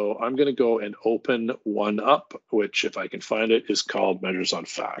 So I'm going to go and open one up, which, if I can find it, is called Measures on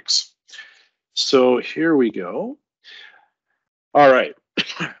Facts. So here we go. All right.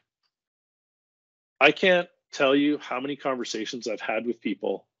 I can't tell you how many conversations I've had with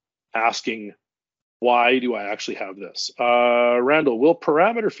people asking, why do I actually have this? Randall, will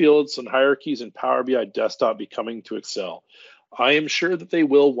parameter fields and hierarchies in Power BI Desktop be coming to Excel? I am sure that they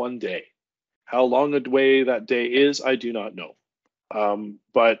will one day. How long away that day is, I do not know.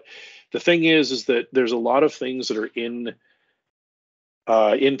 But the thing is that there's a lot of things that are in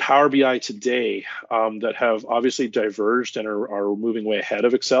Power BI today that have obviously diverged and are moving way ahead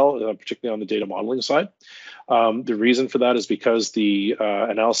of Excel, particularly on the data modeling side. The reason for that is because the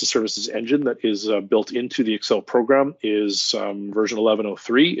analysis services engine that is built into the Excel program is version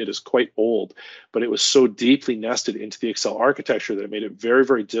 11.03. It is quite old, but it was so deeply nested into the Excel architecture that it made it very,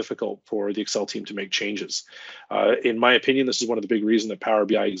 very difficult for the Excel team to make changes. In my opinion, this is one of the big reasons that Power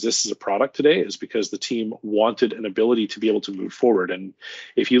BI exists as a product today, is because the team wanted an ability to be able to move forward. And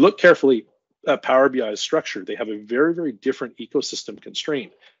if you look carefully at Power BI's structure, they have a very, very different ecosystem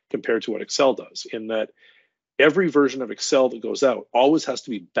constraint compared to what Excel does, in that every version of Excel that goes out always has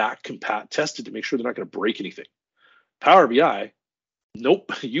to be back compat tested to make sure they're not going to break anything. Power BI,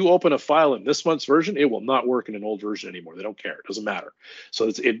 nope. You open a file in this month's version, it will not work in an old version anymore. They don't care. It doesn't matter.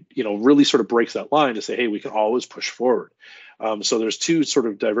 So it really sort of breaks that line to say, hey, we can always push forward. So there's two sort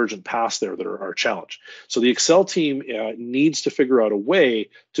of divergent paths there that are challenged. So the Excel team needs to figure out a way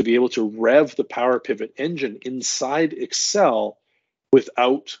to be able to rev the Power Pivot engine inside Excel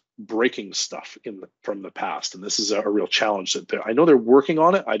without breaking stuff from the past. And this is a real challenge that I know they're working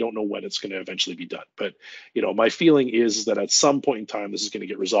on it. I don't know when it's going to eventually be done, but my feeling is that at some point in time this is going to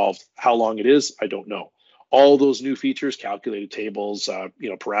get resolved. How long it is, I don't know. All those new features, calculated tables,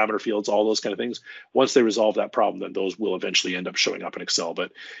 parameter fields, all those kind of things, once they resolve that problem, then those will eventually end up showing up in Excel.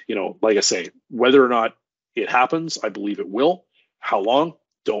 But like I say, whether or not it happens, I believe it will. How long,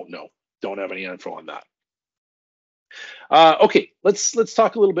 don't know. Don't have any info on that. Okay, let's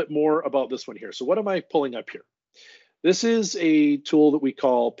talk a little bit more about this one here. So what am I pulling up here? This is a tool that we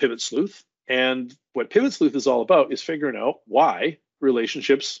call Pivot Sleuth. And what Pivot Sleuth is all about is figuring out why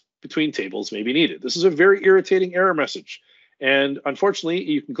relationships between tables may be needed. This is a very irritating error message. And unfortunately,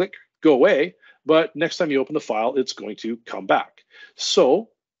 you can click go away, but next time you open the file, it's going to come back. So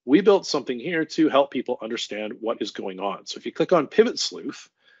we built something here to help people understand what is going on. So if you click on Pivot Sleuth,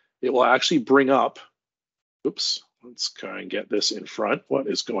 it will actually bring up, oops, let's try and get this in front. What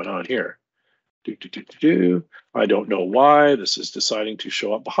is going on here? I don't know why this is deciding to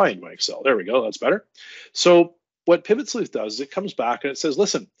show up behind my Excel. There we go, that's better. So what Pivot Sleuth does is it comes back and it says,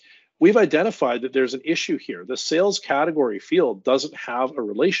 listen, we've identified that there's an issue here. The sales category field doesn't have a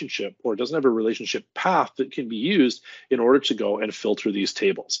relationship, or doesn't have a relationship path that can be used in order to go and filter these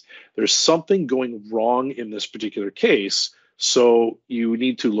tables. There's something going wrong in this particular case. So you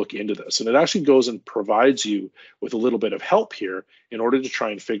need to look into this. And it actually goes and provides you with a little bit of help here in order to try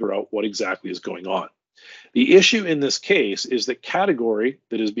and figure out what exactly is going on. The issue in this case is that category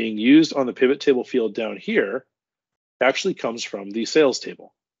that is being used on the pivot table field down here actually comes from the sales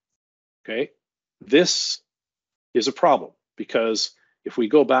table. Okay, this is a problem because if we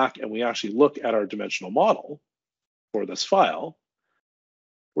go back and we actually look at our dimensional model for this file,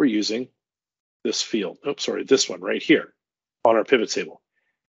 we're using this field. Oops, sorry, this one right here on our pivot table.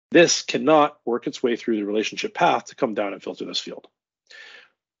 This cannot work its way through the relationship path to come down and filter this field.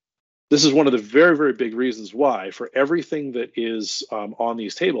 This is one of the very, very big reasons why for everything that is on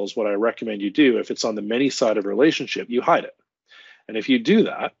these tables, what I recommend you do, if it's on the many-sided relationship, you hide it. And if you do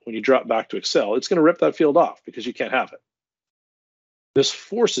that, when you drop back to Excel, it's going to rip that field off because you can't have it. This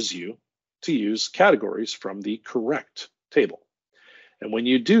forces you to use categories from the correct table. And when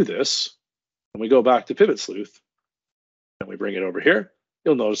you do this, when we go back to Pivot Sleuth, and we bring it over here,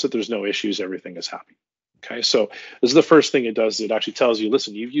 you'll notice that there's no issues, everything is happy. Okay, so this is the first thing it does. It actually tells you,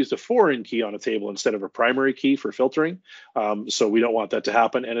 listen, you've used a foreign key on a table instead of a primary key for filtering. So we don't want that to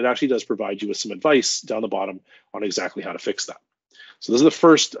happen. And it actually does provide you with some advice down the bottom on exactly how to fix that. So this is the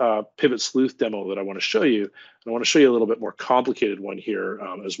first Pivot Sleuth demo that I want to show you. And I want to show you a little bit more complicated one here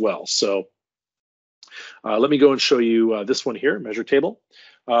as well. So let me go and show you this one here, measure table.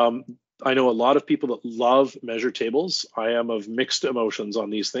 I know a lot of people that love measure tables. I am of mixed emotions on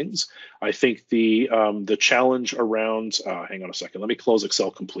these things. I think the challenge around, hang on a second, let me close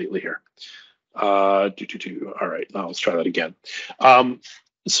Excel completely here. All right, now let's try that again.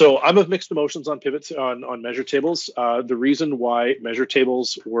 So I'm of mixed emotions on pivots on measure tables. The reason why measure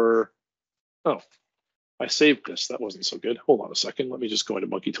tables were, oh, I saved this. That wasn't so good. Hold on a second. Let me just go into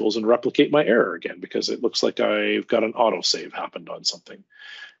Monkey Tools and replicate my error again, because it looks like I've got an auto save happened on something.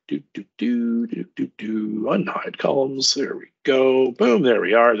 Unhide columns. There we go. Boom. There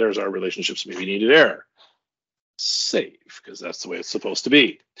we are. There's our relationships maybe needed error. Save, because that's the way it's supposed to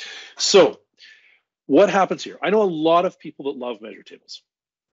be. So what happens here? I know a lot of people that love measure tables.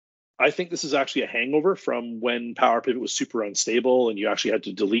 I think this is actually a hangover from when Power Pivot was super unstable and you actually had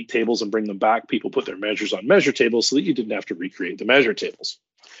to delete tables and bring them back. People put their measures on measure tables so that you didn't have to recreate the measure tables.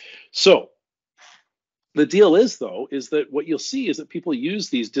 So the deal is, though, is that what you'll see is that people use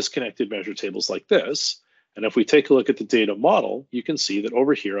these disconnected measure tables like this. And if we take a look at the data model, you can see that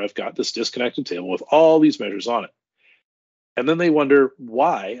over here, I've got this disconnected table with all these measures on it. And then they wonder,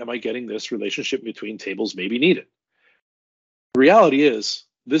 why am I getting this relationship between tables maybe needed? The reality is,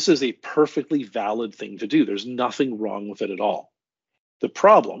 this is a perfectly valid thing to do. There's nothing wrong with it at all. The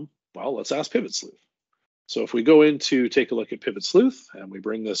problem, well, let's ask Pivot Sleuth. So if we go into take a look at Pivot Sleuth and we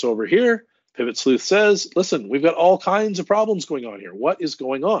bring this over here, Pivot Sleuth says, listen, we've got all kinds of problems going on here. What is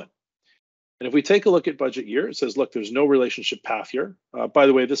going on? And if we take a look at budget year, it says, look, there's no relationship path here. By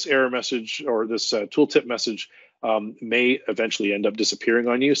the way, this error message or this tooltip message may eventually end up disappearing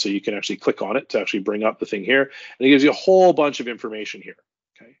on you. So you can actually click on it to actually bring up the thing here. And it gives you a whole bunch of information here.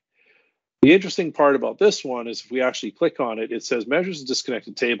 Okay. The interesting part about this one is if we actually click on it, it says measures a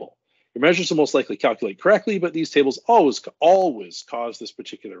disconnected table. Your measures will most likely calculate correctly, but these tables always cause this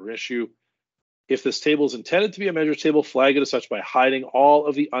particular issue. If this table is intended to be a measure table, flag it as such by hiding all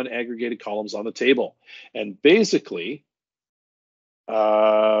of the unaggregated columns on the table. And basically,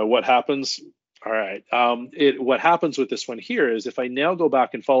 what happens, all right, what happens with this one here is if I now go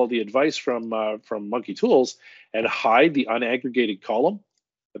back and follow the advice from Monkey Tools and hide the unaggregated column,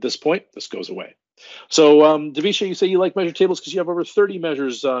 at this point, this goes away. So Davisha, you say you like measure tables because you have over 30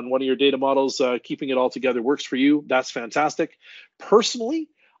 measures on one of your data models. Keeping it all together works for you. That's fantastic. Personally,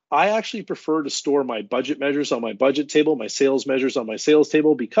 I actually prefer to store my budget measures on my budget table, my sales measures on my sales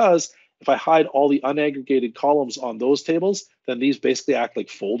table, because if I hide all the unaggregated columns on those tables, then these basically act like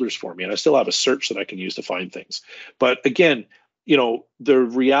folders for me. And I still have a search that I can use to find things. But again, you know, the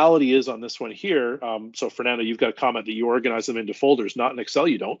reality is on this one here. So Fernando, you've got a comment that you organize them into folders. Not in Excel,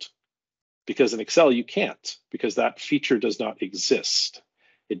 you don't. Because in Excel, you can't, because that feature does not exist.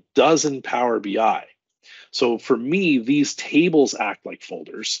 It does in Power BI. So for me, these tables act like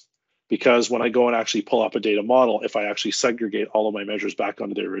folders, because when I go and actually pull up a data model, if I actually segregate all of my measures back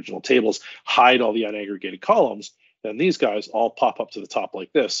onto their original tables, hide all the unaggregated columns, then these guys all pop up to the top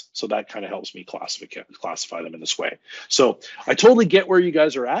like this. So that kind of helps me classify them in this way. So I totally get where you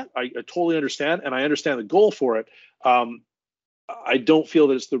guys are at. I totally understand, and I understand the goal for it. I don't feel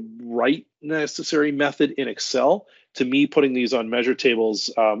that it's the right necessary method in Excel. To me, putting these on measure tables,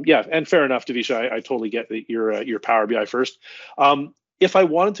 yeah, and fair enough, Davisha, I totally get that you're Power BI first. If I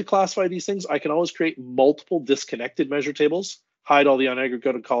wanted to classify these things, I can always create multiple disconnected measure tables, hide all the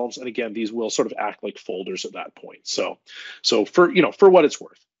unaggregated columns, and again, these will sort of act like folders at that point. So for what it's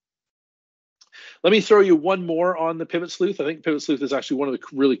worth. Let me throw you one more on the Pivot Sleuth. I think Pivot Sleuth is actually one of the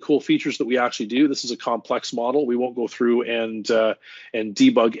really cool features that we actually do. This is a complex model. We won't go through and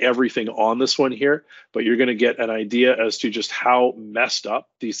debug everything on this one here, but you're going to get an idea as to just how messed up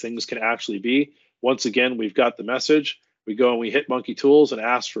these things can actually be. Once again, we've got the message. We go and we hit Monkey Tools and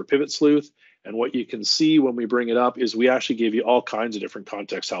ask for Pivot Sleuth. And what you can see when we bring it up is we actually give you all kinds of different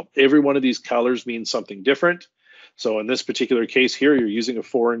context help. Every one of these colors means something different. So in this particular case here, you're using a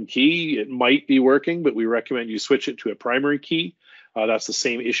foreign key. It might be working, but we recommend you switch it to a primary key. That's the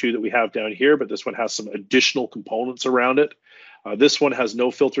same issue that we have down here, but this one has some additional components around it. This one has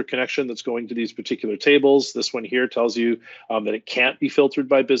no filter connection that's going to these particular tables. This one here tells you that it can't be filtered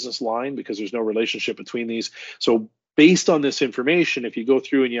by business line because there's no relationship between these. So based on this information, if you go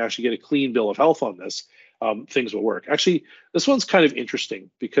through and you actually get a clean bill of health on this, things will work. Actually, this one's kind of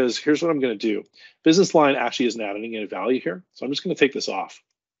interesting because here's what I'm going to do. Business line actually isn't adding any value here. So I'm just going to take this off.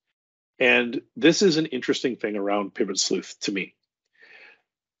 And this is an interesting thing around Pivot Sleuth to me.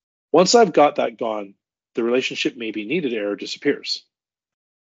 Once I've got that gone, the relationship may be needed error disappears.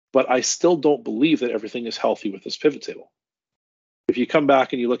 But I still don't believe that everything is healthy with this pivot table. If you come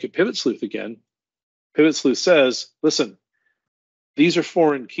back and you look at Pivot Sleuth again, Pivot Sleuth says, listen, these are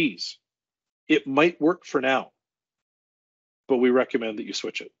foreign keys. It might work for now, but we recommend that you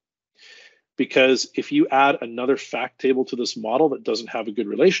switch it. Because if you add another fact table to this model that doesn't have a good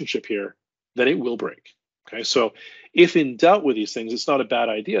relationship here, then it will break. Okay, so if in doubt with these things, it's not a bad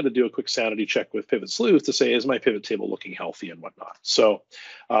idea to do a quick sanity check with Pivot Sleuth to say, is my pivot table looking healthy and whatnot? So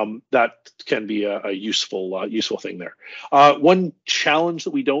that can be a useful thing there. One challenge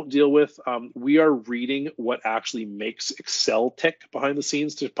that we don't deal with, we are reading what actually makes Excel tick behind the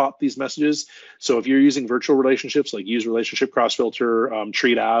scenes to pop these messages. So if you're using virtual relationships like use relationship cross filter,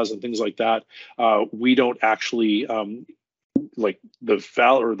 treat as, and things like that, we don't actually like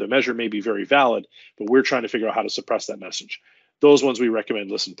the measure may be very valid, but we're trying to figure out how to suppress that message. Those ones we recommend,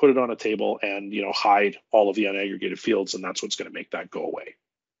 listen, put it on a table and hide all of the unaggregated fields, and that's what's going to make that go away.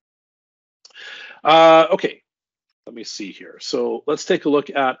 Okay, let me see here. So let's take a look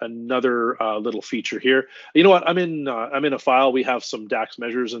at another little feature here. You know what? I'm in a file. We have some DAX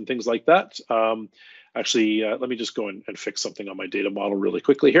measures and things like that. Actually, let me just go and fix something on my data model really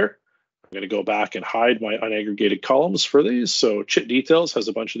quickly here. I'm going to go back and hide my unaggregated columns for these. So chit details has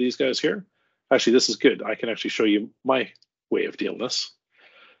a bunch of these guys here. Actually, this is good. I can actually show you my way of dealing with this.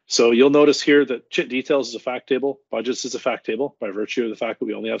 So you'll notice here that chit details is a fact table. Budgets is a fact table by virtue of the fact that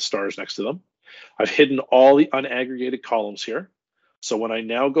we only have stars next to them. I've hidden all the unaggregated columns here. So when I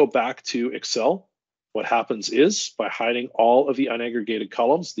now go back to Excel, what happens is by hiding all of the unaggregated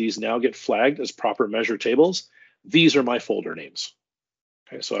columns, these now get flagged as proper measure tables. These are my folder names.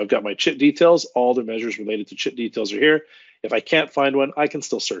 Okay, so I've got my chit details. All the measures related to chit details are here. If I can't find one, I can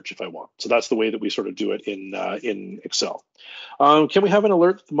still search if I want. So that's the way that we sort of do it in Excel. Can we have an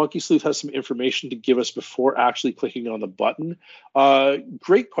alert that the Monkey Sleuth has some information to give us before actually clicking on the button?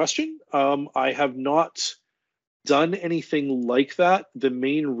 Great question. I have not done anything like that. The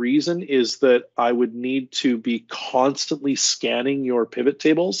main reason is that I would need to be constantly scanning your pivot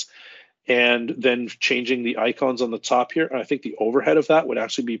tables and then changing the icons on the top here. And I think the overhead of that would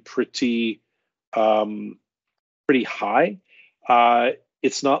actually be pretty high.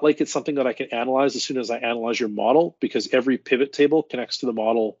 It's not like it's something that I can analyze as soon as I analyze your model, because every pivot table connects to the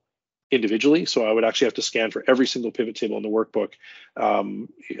model individually. So I would actually have to scan for every single pivot table in the workbook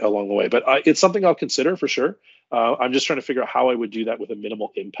along the way. But it's something I'll consider for sure. I'm just trying to figure out how I would do that with a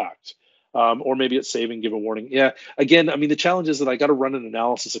minimal impact. Or maybe it's save and give a warning. Yeah, again, I mean, the challenge is that I got to run an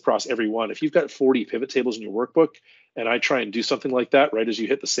analysis across every one. If you've got 40 pivot tables in your workbook and I try and do something like that right as you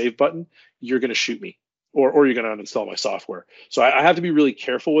hit the save button, you're going to shoot me, or you're going to uninstall my software. So I have to be really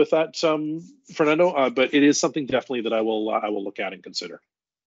careful with that, Fernando, but it is something definitely that I will look at and consider.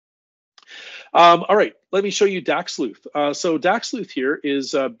 All right, let me show you DAX Sleuth. So DAX Sleuth here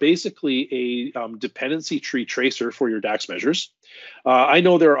is basically a dependency tree tracer for your DAX measures. I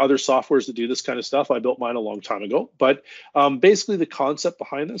know there are other softwares that do this kind of stuff. I built mine a long time ago, but basically the concept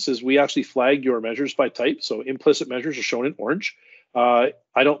behind this is we actually flag your measures by type. So implicit measures are shown in orange. I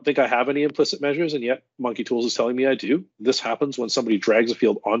don't think I have any implicit measures, and yet Monkey Tools is telling me I do. This happens when somebody drags a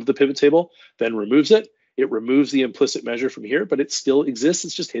field onto the pivot table, then removes it. It removes the implicit measure from here, but it still exists.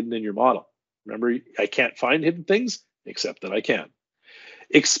 It's just hidden in your model. Remember, I can't find hidden things, except that I can.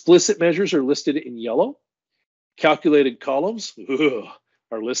 Explicit measures are listed in yellow. Calculated columns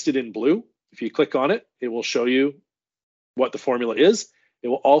are listed in blue. If you click on it, it will show you what the formula is. It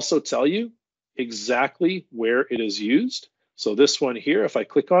will also tell you exactly where it is used. So this one here, if I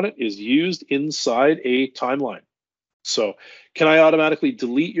click on it, is used inside a timeline. So can I automatically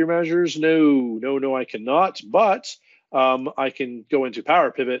delete your measures? No, I cannot. But I can go into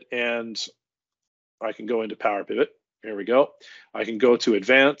Power Pivot and I can go into Power Pivot. Here we go. I can go to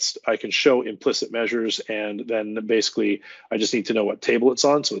advanced. I can show implicit measures, and then basically I just need to know what table it's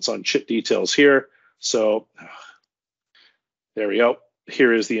on. So it's on chit details here. So there we go.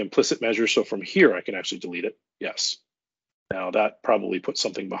 Here is the implicit measure. So from here, I can actually delete it. Yes. Now that probably puts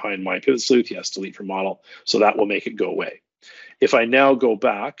something behind my pivot sleuth. Yes, delete from model. So that will make it go away. If I now go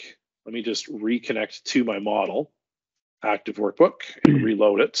back, let me just reconnect to my model, active workbook, and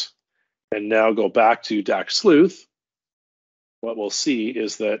reload it. And now go back to DAX Sleuth, what we'll see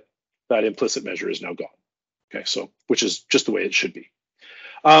is that that implicit measure is now gone. Okay, so which is just the way it should be.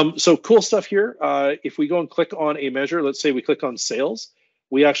 So cool stuff here. If we go and click on a measure, let's say we click on sales,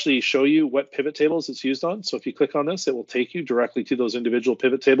 we actually show you what pivot tables it's used on. So if you click on this, it will take you directly to those individual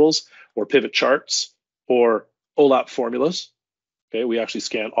pivot tables or pivot charts or OLAP formulas. Okay, we actually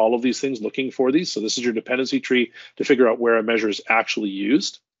scan all of these things looking for these. So this is your dependency tree to figure out where a measure is actually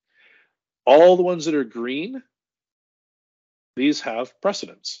used. All the ones that are green, these have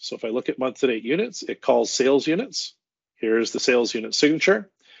precedence. So if I look at month-to-date units, it calls sales units. Here's the sales unit signature.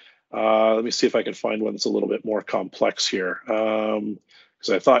 Let me see if I can find one that's a little bit more complex here. Because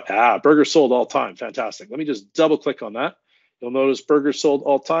I thought, burgers sold all time, fantastic. Let me just double click on that. You'll notice burgers sold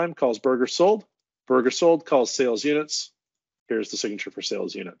all time calls burgers sold calls sales units. Here's the signature for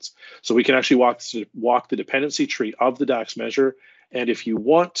sales units. So we can actually walk the dependency tree of the DAX measure. And if you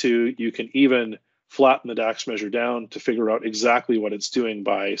want to, you can even flatten the DAX measure down to figure out exactly what it's doing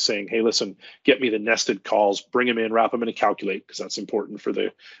by saying, hey, listen, get me the nested calls, bring them in, wrap them in a calculate, because that's important for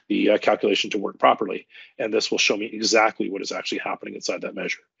the calculation to work properly. And this will show me exactly what is actually happening inside that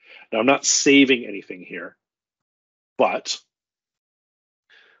measure. Now, I'm not saving anything here, but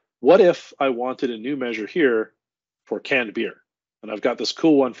what if I wanted a new measure here for canned beer? And I've got this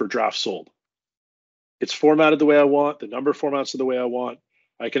cool one for draft sold. It's formatted the way I want, the number formats are the way I want.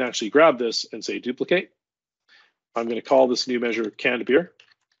 I can actually grab this and say duplicate. I'm going to call this new measure canned beer.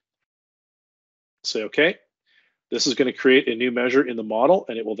 Say okay. This is going to create a new measure in the model,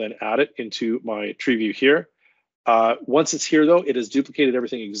 and it will then add it into my tree view here. Once it's here, though, it has duplicated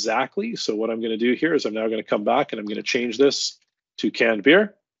everything exactly. So what I'm going to do here is I'm now going to come back and I'm going to change this to canned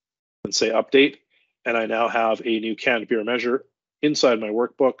beer and say update. And I now have a new canned beer measure inside my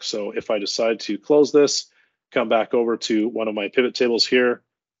workbook. So if I decide to close this, come back over to one of my pivot tables here,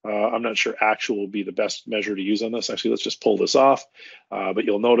 I'm not sure actual will be the best measure to use on this. Actually, let's just pull this off. But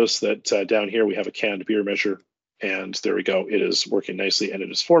you'll notice that down here we have a canned beer measure. And there we go. It is working nicely, and it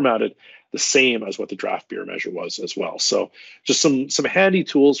is formatted the same as what the draft beer measure was as well. So just some handy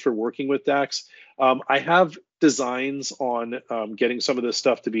tools for working with DAX. I have designs on getting some of this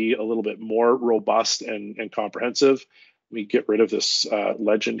stuff to be a little bit more robust and comprehensive. Let me get rid of this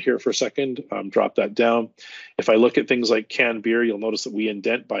legend here for a second, drop that down. If I look at things like canned beer, you'll notice that we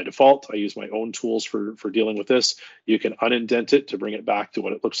indent by default. I use my own tools for dealing with this. You can unindent it to bring it back to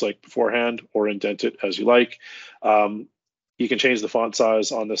what it looks like beforehand, or indent it as you like. You can change the font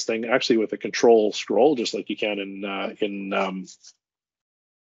size on this thing actually with a control scroll, just like you can in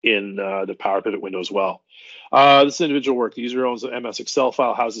the Power Pivot window as well. This individual work, the user owns an MS Excel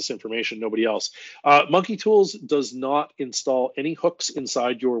file, has this information, nobody else. Monkey Tools does not install any hooks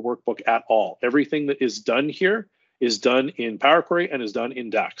inside your workbook at all. Everything that is done here is done in Power Query and is done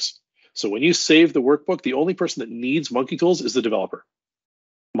in DAX. So when you save the workbook, the only person that needs Monkey Tools is the developer.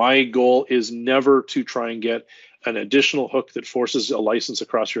 My goal is never to try and get an additional hook that forces a license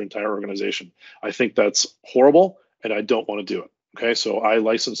across your entire organization. I think that's horrible, and I don't want to do it. Okay, so I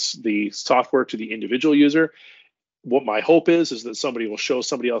license the software to the individual user. What my hope is that somebody will show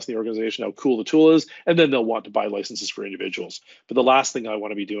somebody else in the organization how cool the tool is, and then they'll want to buy licenses for individuals. But the last thing I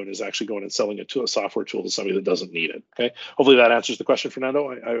want to be doing is actually going and selling it to a software tool to somebody that doesn't need it. Okay, hopefully that answers the question, Fernando.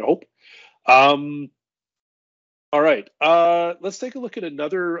 I hope. All right, let's take a look at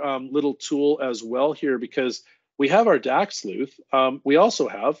another little tool as well here, because we have our DAX sleuth. We also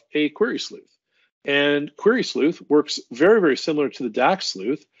have a query sleuth. And Query Sleuth works very, very similar to the DAX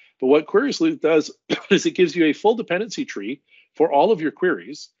sleuth. But what Query Sleuth does is it gives you a full dependency tree for all of your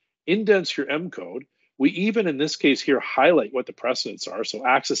queries, indents your M code. We even, in this case here, highlight what the precedents are. So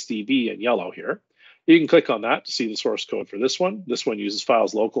Access DB in yellow here. You can click on that to see the source code for this one. This one uses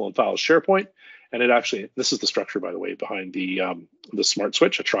files local and files SharePoint. And it actually, this is the structure, by the way, behind the smart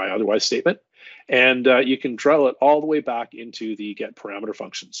switch, a try otherwise statement. And you can drill it all the way back into the get parameter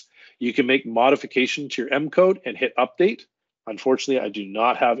functions. You can make modification to your M code and hit update. Unfortunately, I do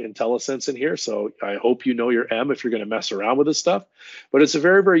not have IntelliSense in here, so I hope you know your M if you're going to mess around with this stuff. But it's a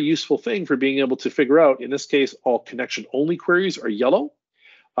very, very useful thing for being able to figure out, in this case, all connection-only queries are yellow.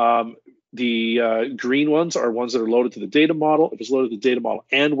 The green ones are ones that are loaded to the data model. If it's loaded to the data model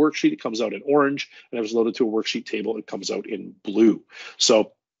and worksheet, it comes out in orange. And if it's loaded to a worksheet table, it comes out in blue.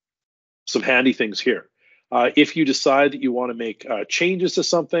 So some handy things here. If you decide that you want to make changes to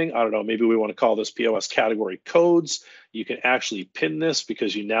something, I don't know, maybe we want to call this POS category codes, you can actually pin this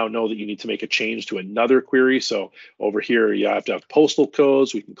because you now know that you need to make a change to another query. So over here, you have to have postal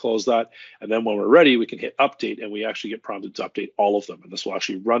codes. We can close that. And then when we're ready, we can hit update, and we actually get prompted to update all of them. And this will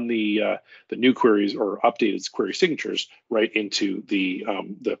actually run the new queries or updated query signatures right into the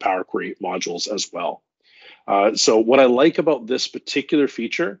Power Query modules as well. So what I like about this particular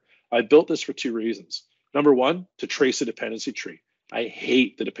feature, I built this for two reasons. Number one, to trace a dependency tree. I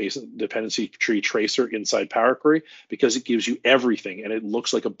hate the dependency tree tracer inside Power Query because it gives you everything and it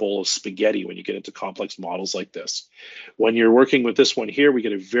looks like a bowl of spaghetti when you get into complex models like this. When you're working with this one here, we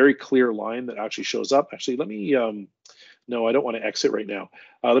get a very clear line that actually shows up. Actually, let me No, I don't want to exit right now.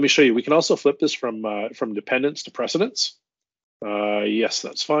 Let me show you. We can also flip this from dependence to precedence. Yes,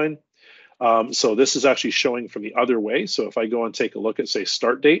 that's fine. So this is actually showing from the other way. So if I go and take a look at, say,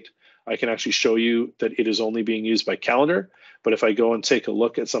 start date, I can actually show you that it is only being used by calendar. But if I go and take a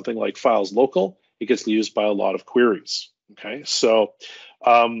look at something like files local, it gets used by a lot of queries. Okay, so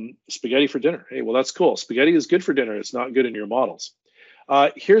spaghetti for dinner. Hey, well, that's cool. Spaghetti is good for dinner. It's not good in your models.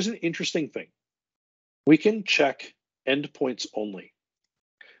 Here's an interesting thing. We can check endpoints only.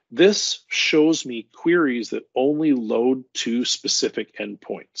 This shows me queries that only load to specific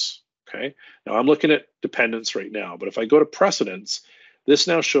endpoints. Okay, now I'm looking at dependence right now, but if I go to precedence, this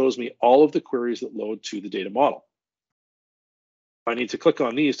now shows me all of the queries that load to the data model. I need to click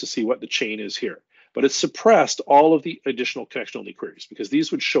on these to see what the chain is here, but it's suppressed all of the additional connection only queries because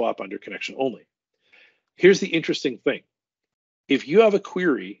these would show up under connection only. Here's the interesting thing. If you have a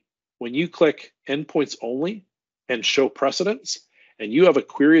query, when you click endpoints only and show precedence, and you have a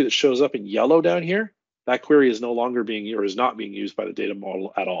query that shows up in yellow down here, that query is no longer being or is not being used by the data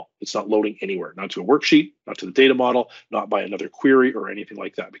model at all. It's not loading anywhere, not to a worksheet, not to the data model, not by another query or anything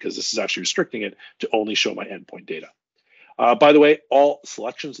like that, because this is actually restricting it to only show my endpoint data. By the way, all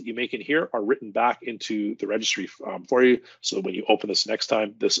selections that you make in here are written back into the registry for you. So when you open this next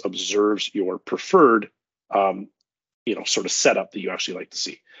time, this observes your preferred sort of setup that you actually like to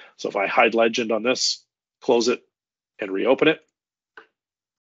see. So if I hide legend on this, close it, and reopen it,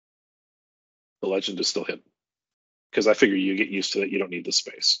 the legend is still hidden because I figure you get used to it. You don't need the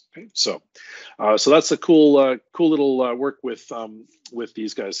space. Okay, so that's a cool little work with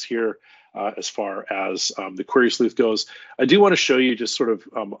these guys here as far as the query sleuth goes. I do want to show you just sort of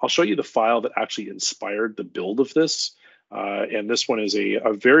I'll show you the file that actually inspired the build of this, and this one is a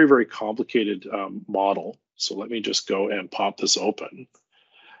very, very complicated model. So let me just go and pop this open.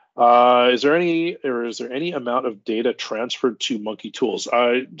 Is there any amount of data transferred to Monkey Tools?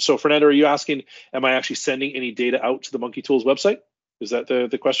 So Fernando, are you asking, am I actually sending any data out to the Monkey Tools website? Is that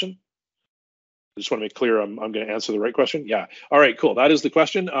the question? I just want to make clear I'm going to answer the right question. Yeah. All right, cool. That is the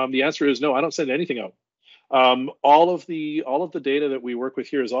question. The answer is no, I don't send anything out. All of the data that we work with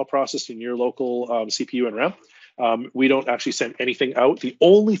here is all processed in your local CPU and RAM. We don't actually send anything out. The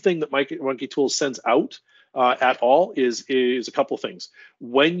only thing that Monkey Tools sends out at all is a couple of things.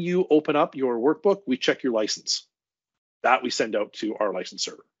 When you open up your workbook, we check your license. That we send out to our license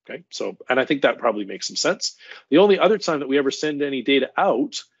server. Okay, so, and I think that probably makes some sense. The only other time that we ever send any data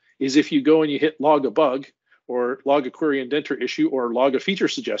out is if you go and you hit log a bug or log a query indenter issue or log a feature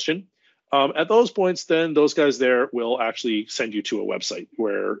suggestion. At those points, then those guys there will actually send you to a website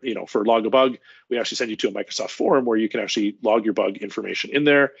where, for log a bug, we actually send you to a Microsoft forum where you can actually log your bug information in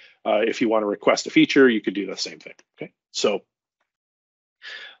there. If you want to request a feature, you could do the same thing. Okay, so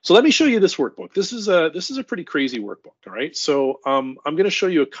let me show you this workbook. This is a pretty crazy workbook. All right, so I'm going to show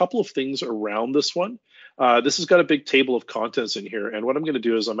you a couple of things around this one. This has got a big table of contents in here, and what I'm going to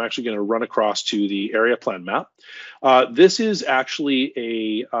do is I'm actually going to run across to the area plan map. This is actually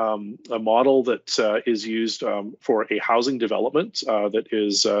a model that is used for a housing development that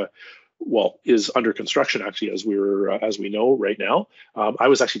is under construction actually, as we know right now. I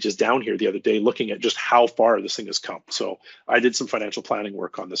was actually just down here the other day looking at just how far this thing has come. So I did some financial planning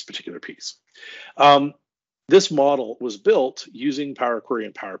work on this particular piece. This model was built using Power Query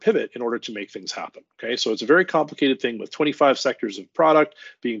and Power Pivot in order to make things happen. Okay, so it's a very complicated thing with 25 sectors of product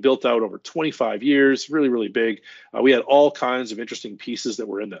being built out over 25 years, really, really big. We had all kinds of interesting pieces that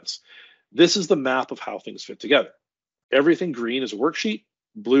were in this. This is the map of how things fit together. Everything green is a worksheet.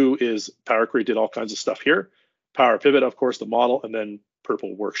 Blue is Power Query did all kinds of stuff here. Power Pivot, of course, the model, and then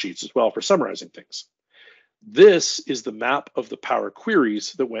purple worksheets as well for summarizing things. This is the map of the Power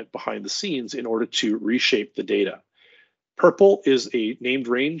Queries that went behind the scenes in order to reshape the data. Purple is a named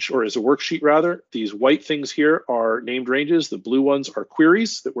range, or is a worksheet rather. These white things here are named ranges. The blue ones are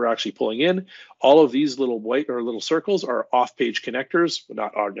queries that we're actually pulling in. All of these little white or little circles are off-page connectors, but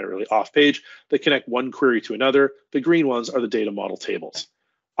not ordinarily off-page. They connect one query to another. The green ones are the data model tables.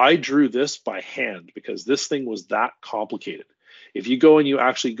 I drew this by hand because this thing was that complicated. If you go and you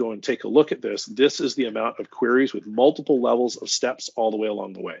actually go and take a look at this, this is the amount of queries with multiple levels of steps all the way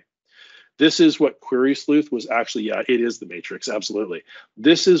along the way. This is what Query Sleuth was actually, yeah, it is the matrix, absolutely.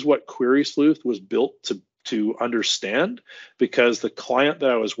 This is what Query Sleuth was built to understand, because the client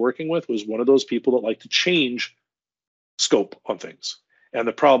that I was working with was one of those people that like to change scope on things. And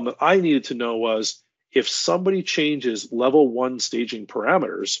the problem that I needed to know was, if somebody changes level 1 staging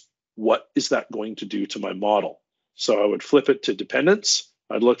parameters, what is that going to do to my model? So I would flip it to dependence.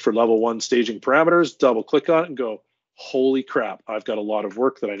 I'd look for level 1 staging parameters, double click on it and go, holy crap, I've got a lot of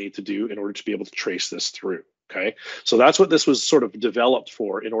work that I need to do in order to be able to trace this through. Okay, so that's what this was sort of developed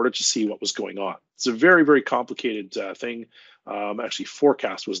for in order to see what was going on. It's a very, very complicated thing. Actually,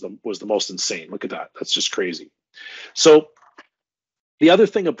 forecast was the most insane. Look at that. That's just crazy. So the other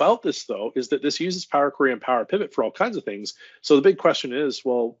thing about this, though, is that this uses Power Query and Power Pivot for all kinds of things. So the big question is,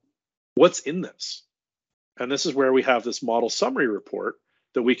 well, what's in this? And this is where we have this model summary report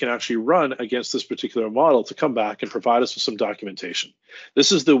that we can actually run against this particular model to come back and provide us with some documentation.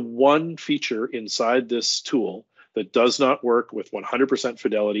 This is the one feature inside this tool that does not work with 100%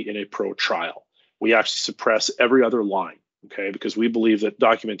 fidelity in a pro trial. We actually suppress every other line, okay, because we believe that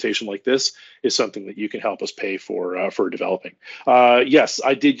documentation like this is something that you can help us pay for developing. Yes,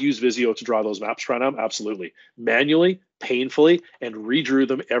 I did use Visio to draw those maps, Pranam, absolutely. Manually, painfully, and redrew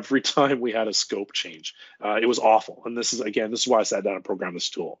them every time we had a scope change. It was awful. And this is why I sat down and programmed this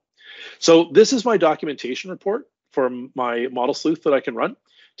tool. So this is my documentation report for my model sleuth that I can run. It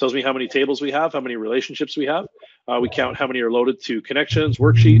tells me how many tables we have, how many relationships we have. We count how many are loaded to connections,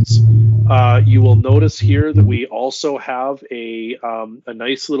 worksheets. You will notice here that we also have a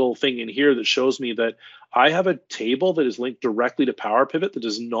nice little thing in here that shows me that I have a table that is linked directly to Power Pivot that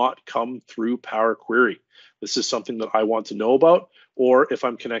does not come through Power Query. This is something that I want to know about, or if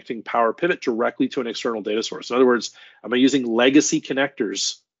I'm connecting Power Pivot directly to an external data source. In other words, am I using legacy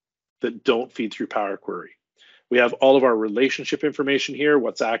connectors that don't feed through Power Query? We have all of our relationship information here,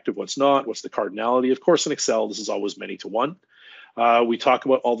 what's active, what's not, what's the cardinality. Of course, in Excel, this is always many to one. We talk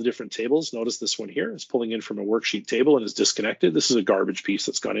about all the different tables. Notice this one here is pulling in from a worksheet table and is disconnected. This is a garbage piece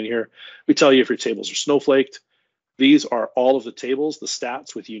that's gone in here. We tell you if your tables are snowflaked. These are all of the tables, the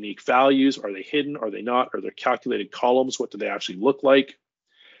stats with unique values. Are they hidden? Are they not? Are they calculated columns? What do they actually look like?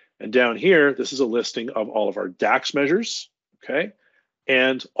 And down here, this is a listing of all of our DAX measures, okay,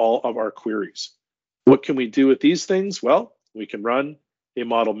 and all of our queries. What can we do with these things? Well, we can run a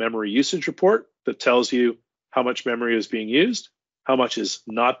model memory usage report that tells you how much memory is being used, how much is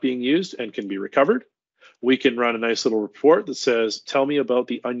not being used and can be recovered. We can run a nice little report that says, tell me about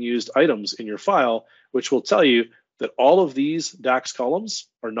the unused items in your file, which will tell you that all of these DAX columns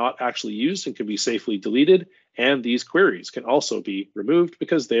are not actually used and can be safely deleted. And these queries can also be removed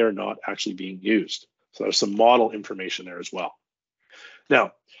because they are not actually being used. So there's some model information there as well.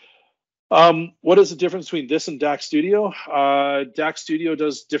 Now, what is the difference between this and DAX Studio? DAX Studio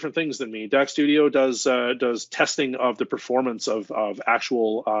does different things than me. DAX Studio does testing of the performance of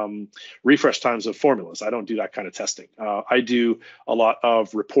actual refresh times of formulas. I don't do that kind of testing. I do a lot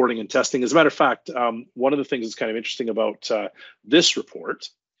of reporting and testing. As a matter of fact, one of the things that's kind of interesting about this report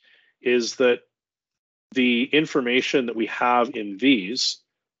is that the information that we have in these,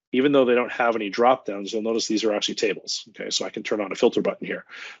 even though they don't have any drop downs, you'll notice these are actually tables. Okay, so I can turn on a filter button here.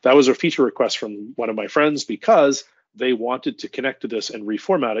 That was a feature request from one of my friends because they wanted to connect to this and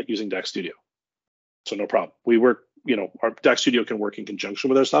reformat it using DAX Studio. So no problem. We work, our DAX Studio can work in conjunction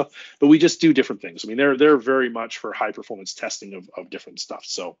with our stuff, but we just do different things. I mean, they're very much for high performance testing of different stuff.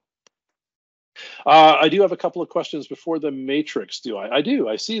 So I do have a couple of questions before the matrix. I do.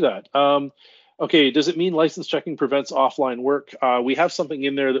 I see that. Okay, does it mean license checking prevents offline work? We have something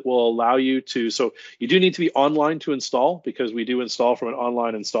in there that will allow you to, so you do need to be online to install because we do install from an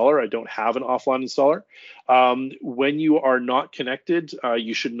online installer. I don't have an offline installer. When you are not connected,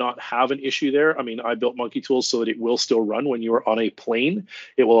 you should not have an issue there. I mean, I built Monkey Tools so that it will still run when you are on a plane.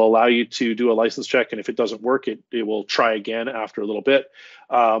 It will allow you to do a license check, and if it doesn't work, it will try again after a little bit.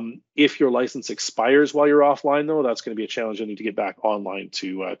 If your license expires while you're offline, though, that's going to be a challenge. You need to get back online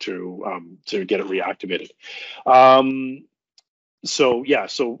to get it reactivated. So yeah,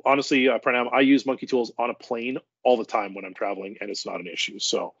 so honestly, Pranam, I use Monkey Tools on a plane all the time when I'm traveling, and it's not an issue.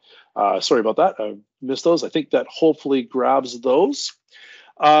 So sorry about that. I missed those. I think that hopefully grabs those.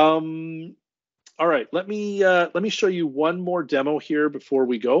 All right, let me show you one more demo here before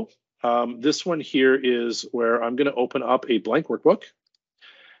we go. This one here is where I'm going to open up a blank workbook.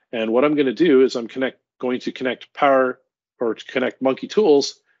 And what I'm going to do is I'm going to connect Monkey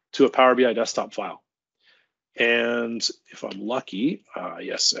Tools to a Power BI desktop file. And if I'm lucky,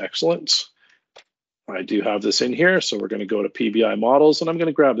 yes, excellent. I do have this in here. So we're going to go to PBI models, and I'm going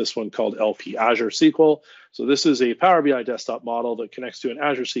to grab this one called LP Azure SQL. So this is a Power BI desktop model that connects to an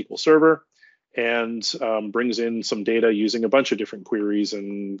Azure SQL server and brings in some data using a bunch of different queries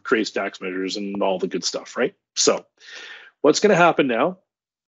and creates DAX measures and all the good stuff, right? So what's going to happen now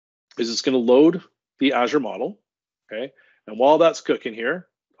is it's going to load the Azure model, okay? And while that's cooking here,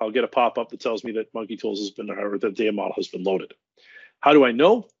 I'll get a pop-up that tells me that Monkey Tools has been, or the data model has been loaded. How do I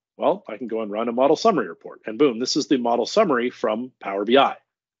know? Well, I can go and run a model summary report, and boom, this is the model summary from Power BI.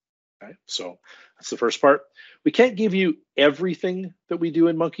 Okay, so That's the first part. We can't give you everything that we do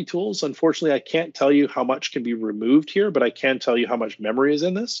in Monkey Tools. Unfortunately, I can't tell you how much can be removed here, but I can tell you how much memory is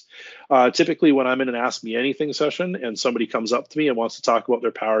in this. Typically, when I'm in an Ask Me Anything session and somebody comes up to me and wants to talk about their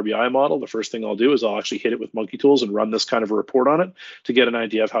Power BI model, the first thing I'll do is I'll actually hit it with Monkey Tools and run this kind of a report on it to get an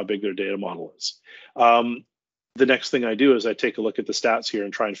idea of how big their data model is. The next thing I do is I take a look at the stats here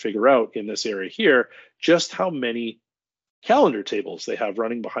and try and figure out in this area here just how many calendar tables they have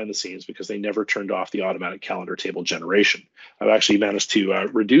running behind the scenes, because they never turned off the automatic calendar table generation. I've actually managed to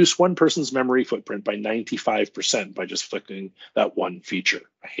reduce one person's memory footprint by 95% by just flicking that one feature.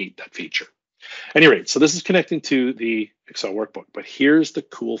 I hate that feature. Anyway, so this is connecting to the Excel workbook, but here's the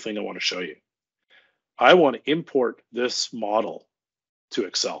cool thing I want to show you. I want to import this model to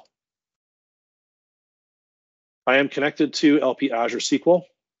Excel. I am connected to LP Azure SQL.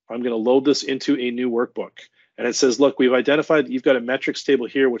 I'm going to load this into a new workbook. And it says, look, we've identified that you've got a metrics table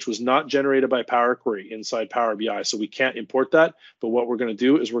here, which was not generated by Power Query inside Power BI. So we can't import that. But what we're going to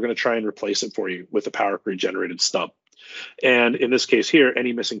do is we're going to try and replace it for you with a Power Query generated stub. And in this case here,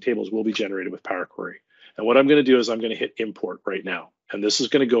 any missing tables will be generated with Power Query. And what I'm going to do is I'm going to hit import right now. And this is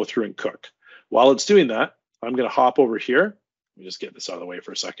going to go through and cook. While it's doing that, I'm going to hop over here. Let me just get this out of the way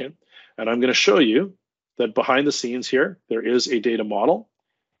for a second. And I'm going to show you that behind the scenes here, there is a data model.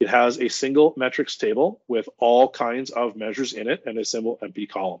 It has a single metrics table with all kinds of measures in it and a simple empty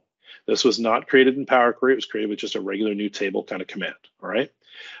column. This was not created in Power Query. It was created with just a regular new table kind of command, all right?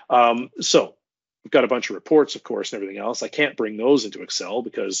 So we've got a bunch of reports, of course, and everything else. I can't bring those into Excel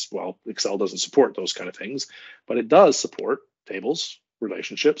because, well, Excel doesn't support those kind of things, but it does support tables,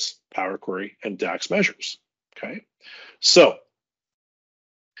 relationships, Power Query, and DAX measures, okay? So,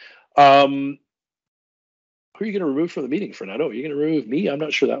 who are you going to remove from the meeting, Fernando? Are you going to remove me? I'm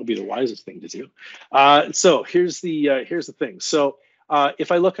not sure that would be the wisest thing to do. So here's the thing. So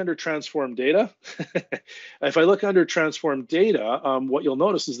if I look under transform data, what you'll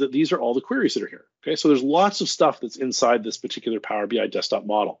notice is that these are all the queries that are here. Okay, so there's lots of stuff that's inside this particular Power BI desktop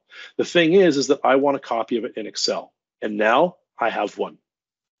model. The thing is that I want a copy of it in Excel, and now I have one.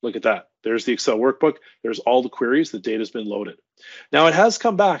 Look at that. There's the Excel workbook. There's all the queries. The data's been loaded. Now it has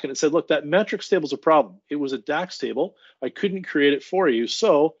come back and it said, look, that metrics table is a problem. It was a DAX table. I couldn't create it for you.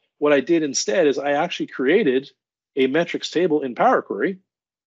 So what I did instead is I actually created a metrics table in Power Query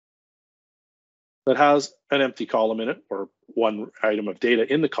that has an empty column in it, or one item of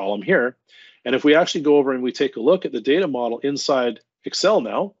data in the column here. And if we actually go over and we take a look at the data model inside Excel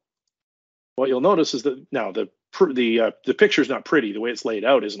now, what you'll notice is that now the picture is not pretty. The way it's laid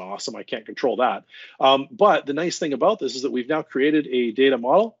out isn't awesome. I can't control that. But the nice thing about this is that we've now created a data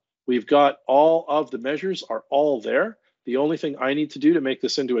model. We've got all of the measures are all there. The only thing I need to do to make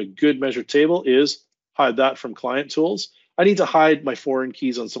this into a good measure table is hide that from client tools. I need to hide my foreign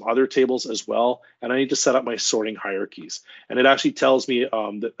keys on some other tables as well, and I need to set up my sorting hierarchies. And it actually tells me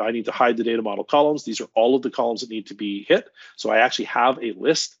that I need to hide the data model columns. These are all of the columns that need to be hit. So I actually have a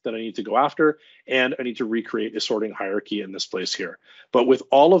list that I need to go after, and I need to recreate a sorting hierarchy in this place here. But with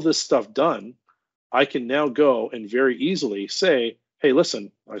all of this stuff done, I can now go and very easily say, hey,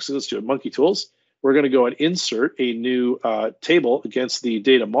 listen, let's do it, Monkey Tools. We're going to go and insert a new table against the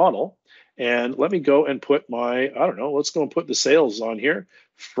data model. And let me go and put my, I don't know, let's go and put the sales on here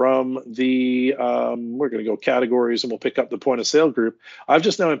from the, we're going to go categories and we'll pick up the point of sale group. I've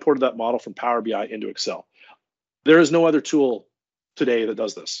just now imported that model from Power BI into Excel. There is no other tool today that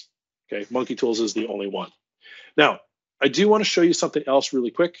does this. Okay, Monkey Tools is the only one. Now, I do want to show you something else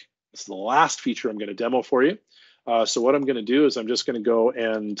really quick. It's the last feature I'm going to demo for you. So what I'm going to do is I'm just going to go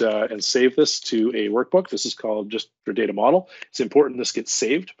and save this to a workbook. This is called just your data model. It's important this gets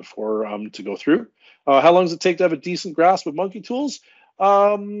saved before to go through. How long does it take to have a decent grasp of Monkey Tools?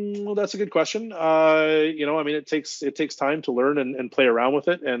 Well, that's a good question. You know, I mean, it takes time to learn and play around with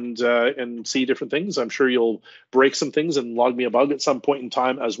it and see different things. I'm sure you'll break some things and log me a bug at some point in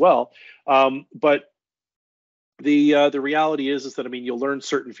time as well. But the reality is that, I mean, you'll learn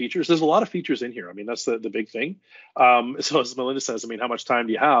certain features. There's a lot of features in here. I mean, that's the big thing. So as Melinda says, I mean, how much time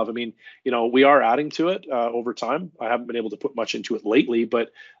do you have? I mean, you know, we are adding to it over time. I haven't been able to put much into it lately,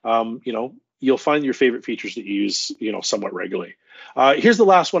 but you know, you'll find your favorite features that you use, you know, somewhat regularly. Here's the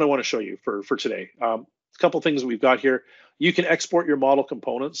last one I want to show you for today. A couple things that we've got here. You can export your model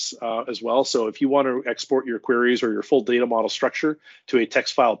components as well. So if you want to export your queries or your full data model structure to a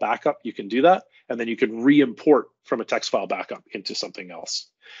text file backup, you can do that. And then you can re-import from a text file backup into something else.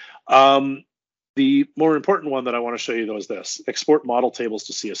 The more important one that I want to show you though is this: export model tables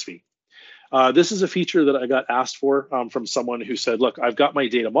to CSV. This is a feature that I got asked for from someone who said, look, I've got my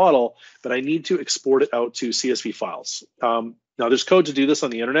data model, but I need to export it out to CSV files. Now, there's code to do this on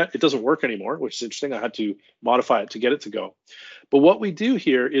the internet. It doesn't work anymore, which is interesting. I had to modify it to get it to go. But what we do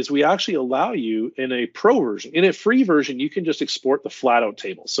here is we actually allow you in a pro version. In a free version, you can just export the flat out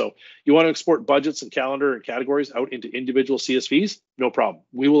table. So you want to export budgets and calendar and categories out into individual CSVs? No problem.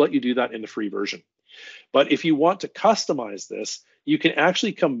 We will let you do that in the free version. But if you want to customize this, you can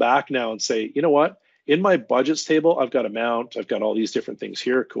actually come back now and say, you know what? In my budgets table, I've got amount, I've got all these different things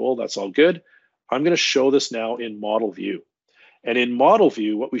here. Cool, that's all good. I'm going to show this now in model view. And in model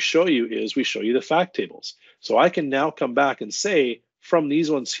view, what we show you is we show you the fact tables. So I can now come back and say, from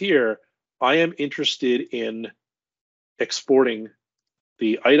these ones here, I am interested in exporting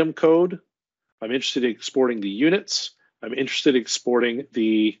the item code. I'm interested in exporting the units. I'm interested in exporting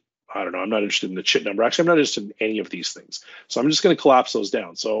the, I don't know, I'm not interested in the chit number. Actually, I'm not interested in any of these things. So I'm just going to collapse those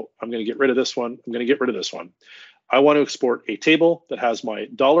down. So I'm going to get rid of this one. I'm going to get rid of this one. I want to export a table that has my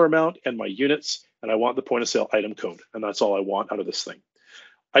dollar amount and my units, and I want the point of sale item code, and that's all I want out of this thing.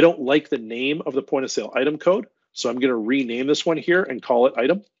 I don't like the name of the point of sale item code, so I'm going to rename this one here and call it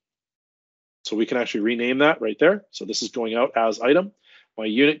item. So we can actually rename that right there. So this is going out as item. My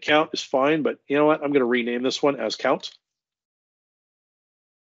unit count is fine, but you know what? I'm going to rename this one as count.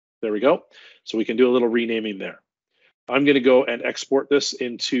 There we go. So we can do a little renaming there. I'm going to go and export this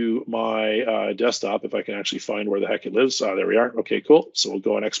into my desktop if I can actually find where the heck it lives. There we are. Okay, cool. So we'll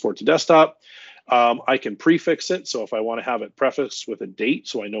go and export to desktop. I can prefix it. So if I want to have it prefixed with a date,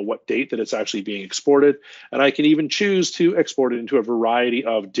 so I know what date that it's actually being exported. And I can even choose to export it into a variety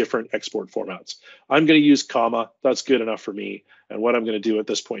of different export formats. I'm going to use comma. That's good enough for me. And what I'm going to do at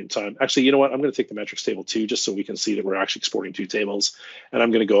this point in time, actually, you know what? I'm going to take the metrics table too, just so we can see that we're actually exporting two tables. And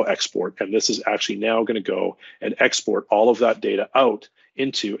I'm going to go export. And this is actually now going to go and export all of that data out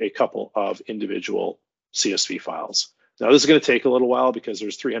into a couple of individual CSV files. Now, this is going to take a little while because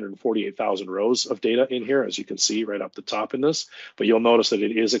there's 348,000 rows of data in here, as you can see right up the top in this. But you'll notice that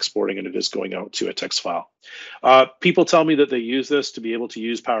it is exporting and it is going out to a text file. People tell me that they use this to be able to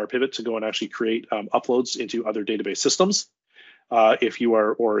use Power Pivot to go and actually create uploads into other database systems. If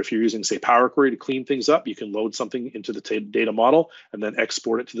you're using, say, Power Query to clean things up, you can load something into the data model and then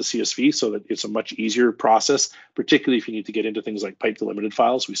export it to the CSV so that it's a much easier process, particularly if you need to get into things like pipe delimited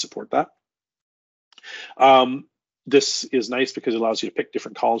files. We support that. This is nice because it allows you to pick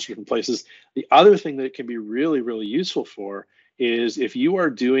different columns from different places. The other thing that it can be really, really useful for is if you are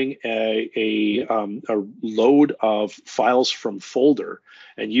doing a load of files from folder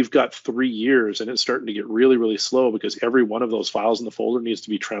and you've got 3 years and it's starting to get really, really slow because every one of those files in the folder needs to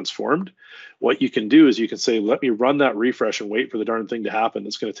be transformed, what you can do is you can say, let me run that refresh and wait for the darn thing to happen.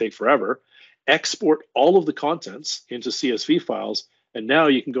 It's going to take forever. Export all of the contents into CSV files. And now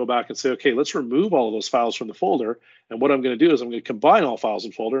you can go back and say, okay, let's remove all of those files from the folder. And what I'm going to do is I'm going to combine all files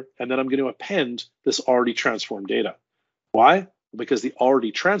in folder, and then I'm going to append this already transformed data. Why? Because the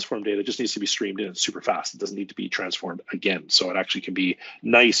already transformed data just needs to be streamed in super fast. It doesn't need to be transformed again. So it actually can be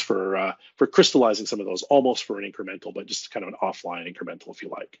nice for crystallizing some of those, almost for an incremental, but just kind of an offline incremental, if you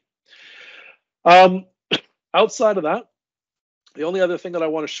like. Outside of that, the only other thing that I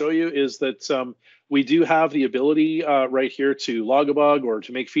want to show you is that we do have the ability right here to log a bug or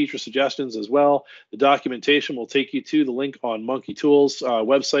to make feature suggestions as well. The documentation will take you to the link on Monkey Tools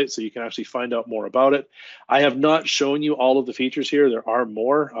website so you can actually find out more about it. I have not shown you all of the features here. There are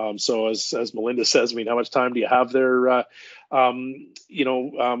more. So as Melinda says, I mean, how much time do you have there, for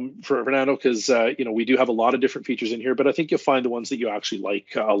Fernando? Because, we do have a lot of different features in here, but I think you'll find the ones that you actually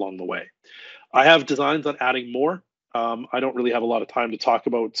like along the way. I have designs on adding more. I don't really have a lot of time to talk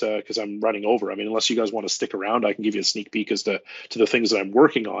about because I'm running over. I mean, unless you guys want to stick around, I can give you a sneak peek as to the things that I'm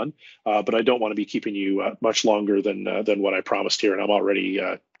working on. But I don't want to be keeping you much longer than what I promised here, and I'm already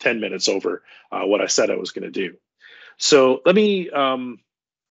 10 minutes over what I said I was going to do. So let me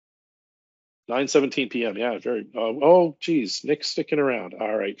 9:17 p.m. Yeah, very. Oh, geez, Nick's sticking around.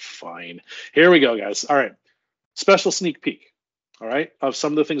 All right, fine. Here we go, guys. All right, special sneak peek. All right, of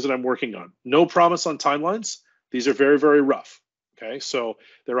some of the things that I'm working on. No promise on timelines. These are very, very rough, okay? So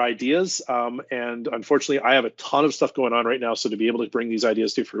they're ideas, and unfortunately, I have a ton of stuff going on right now, so to be able to bring these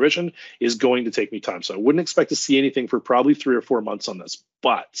ideas to fruition is going to take me time. So I wouldn't expect to see anything for probably 3 or 4 months on this,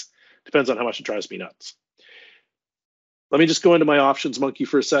 but depends on how much it drives me nuts. Let me just go into my options monkey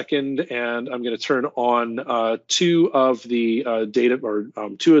for a second, and I'm going to turn on 2 of the data, or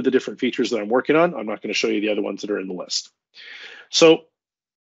 2 of the different features that I'm working on. I'm not going to show you the other ones that are in the list. So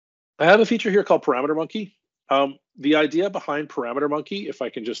I have a feature here called Parameter Monkey. The idea behind Parameter Monkey, if I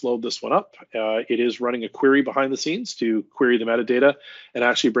can just load this one up, it is running a query behind the scenes to query the metadata and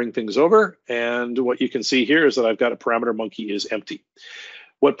actually bring things over. And what you can see here is that I've got a Parameter Monkey is empty.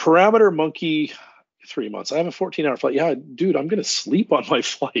 What Parameter Monkey 3 months. I have a 14-hour flight. Yeah, dude, I'm going to sleep on my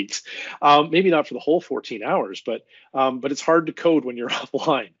flight. Maybe not for the whole 14 hours, but it's hard to code when you're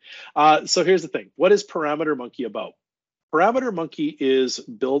offline. So here's the thing. What is Parameter Monkey about? Parameter Monkey is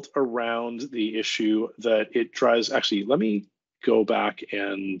built around the issue that it tries. Actually, let me go back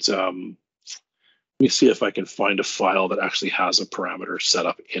and let me see if I can find a file that actually has a parameter set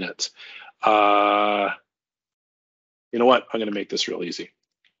up in it. You know what? I'm going to make this real easy.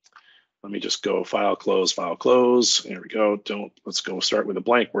 Let me just go file, close, file, close. There we go. Let's go start with a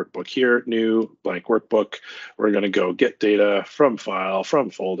blank workbook here. New blank workbook. We're going to go get data from file, from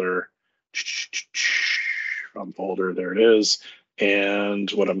folder, from folder. There it is. And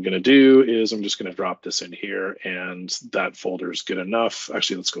what I'm going to do is I'm just going to drop this in here, and that folder is good enough.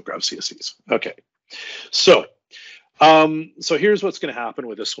 Actually, let's go grab CSVs. Okay. So here's what's going to happen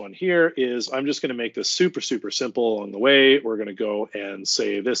with this one here is I'm just going to make this super, super simple along the way. We're going to go and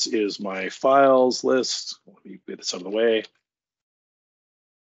say, this is my files list. Let me get this out of the way.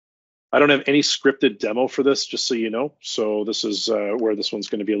 I don't have any scripted demo for this, just so you know. So this is where this one's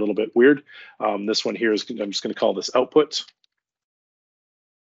going to be a little bit weird. This one here is, I'm just going to call this output.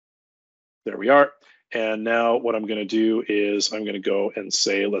 There we are. And now what I'm going to do is I'm going to go and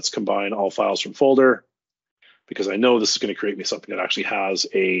say, let's combine all files from folder, because I know this is going to create me something that actually has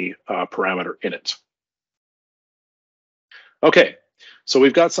a parameter in it. Okay, so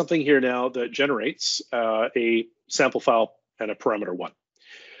we've got something here now that generates a sample file and a parameter 1.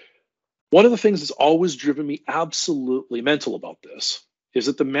 One of the things that's always driven me absolutely mental about this is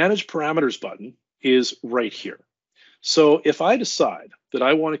that the Manage Parameters button is right here. So if I decide that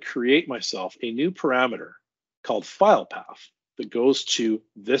I want to create myself a new parameter called file path that goes to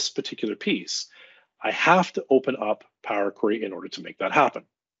this particular piece, I have to open up Power Query in order to make that happen.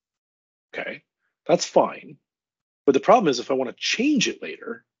 Okay, that's fine. But the problem is if I want to change it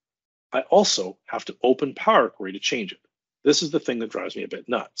later, I also have to open Power Query to change it. This is the thing that drives me a bit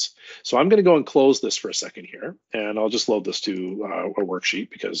nuts. So I'm going to go and close this for a second here, and I'll just load this to a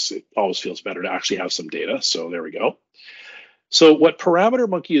worksheet because it always feels better to actually have some data. So there we go. So what Parameter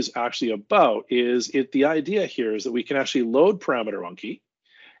Monkey is actually about is the idea here is that we can actually load Parameter Monkey,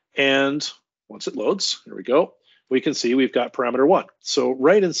 and once it loads, here we go, we can see we've got parameter 1. So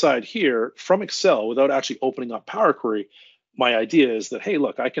right inside here from Excel, without actually opening up Power Query, my idea is that, hey,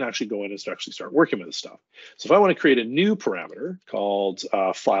 look, I can actually go in and actually start working with this stuff. So if I want to create a new parameter called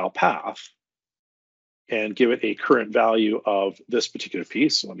file path and give it a current value of this particular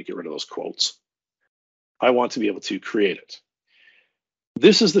piece, so let me get rid of those quotes, I want to be able to create it.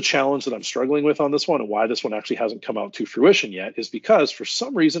 This is the challenge that I'm struggling with on this one, and why this one actually hasn't come out to fruition yet is because for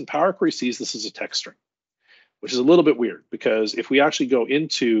some reason Power Query sees this as a text string, which is a little bit weird, because if we actually go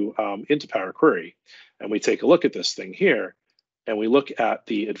into Power Query and we take a look at this thing here and we look at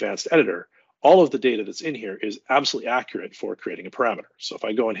the advanced editor, all of the data that's in here is absolutely accurate for creating a parameter. So if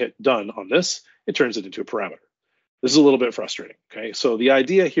I go and hit done on this, it turns it into a parameter. This is a little bit frustrating. Okay, so the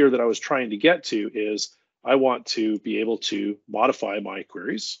idea here that I was trying to get to is I want to be able to modify my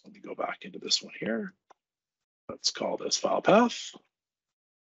queries. Let me go back into this one here. Let's call this file path.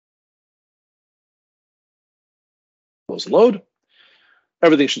 Close and load.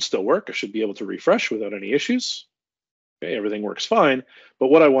 Everything should still work. I should be able to refresh without any issues. Okay, everything works fine. But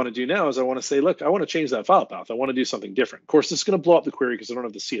what I want to do now is I want to say, look, I want to change that file path. I want to do something different. Of course, this is going to blow up the query because I don't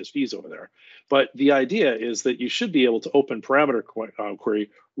have the CSVs over there. But the idea is that you should be able to open parameter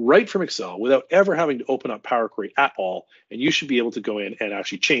query right from Excel without ever having to open up Power Query at all. And you should be able to go in and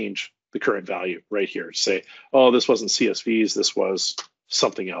actually change the current value right here. Say, oh, this wasn't CSVs, this was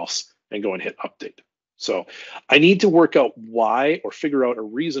something else, and go and hit update. So I need to work out why, or figure out a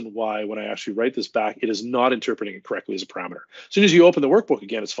reason why when I actually write this back, it is not interpreting it correctly as a parameter. As soon as you open the workbook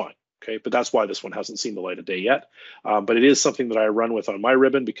again, it's fine. Okay, but that's why this one hasn't seen the light of day yet. But it is something that I run with on my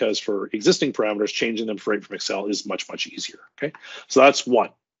ribbon because for existing parameters, changing them right from Excel is much, much easier. Okay, so that's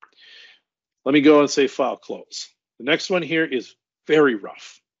one. Let me go and say file close. The next one here is very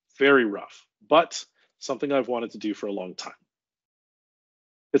rough, but something I've wanted to do for a long time.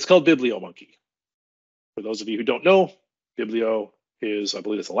 It's called BiblioMonkey. For those of you who don't know, biblio is, I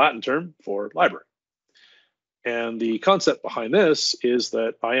believe it's a Latin term for library. And the concept behind this is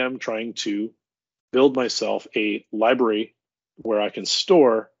that I am trying to build myself a library where I can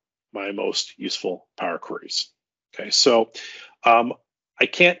store my most useful Power Queries. Okay, so I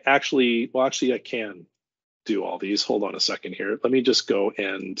can't actually, well, actually I can do all these. Hold on a second here. Let me just go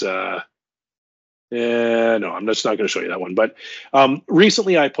and, no, I'm just not going to show you that one. But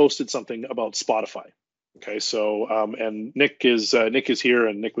recently I posted something about Spotify. Okay, so and Nick is here,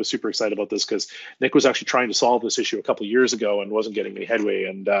 and Nick was super excited about this because Nick was actually trying to solve this issue a couple of years ago and wasn't getting any headway,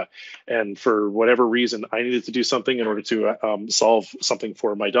 and for whatever reason, I needed to do something in order to solve something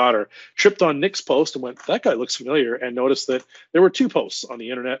for my daughter. Tripped on Nick's post and went, that guy looks familiar, and noticed that there were 2 posts on the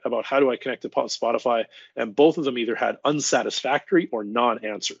internet about how do I connect to Spotify, and both of them either had unsatisfactory or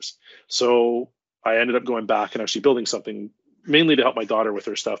non-answers. So I ended up going back and actually building something mainly to help my daughter with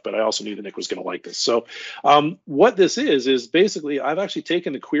her stuff, but I also knew that Nick was going to like this. So what this is basically I've actually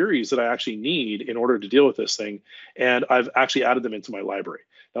taken the queries that I actually need in order to deal with this thing, and I've actually added them into my library.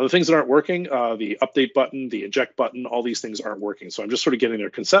 Now, the things that aren't working, the update button, the inject button, all these things aren't working. So I'm just sort of getting there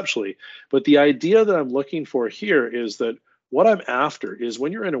conceptually. But the idea that I'm looking for here is that what I'm after is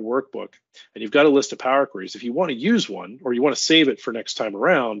when you're in a workbook and you've got a list of power queries, if you want to use one or you want to save it for next time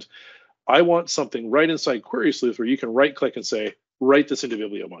around, I want something right inside Query Sleuth where you can right click and say, write this into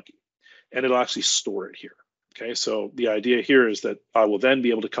BiblioMonkey, and it'll actually store it here. Okay, so the idea here is that I will then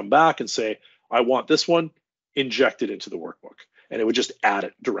be able to come back and say, I want this one, inject it into the workbook, and it would just add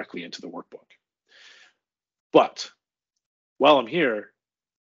it directly into the workbook. But while I'm here,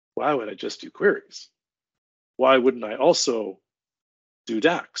 why would I just do queries? Why wouldn't I also do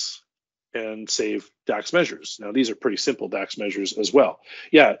DAX and save DAX measures? Now, these are pretty simple DAX measures as well.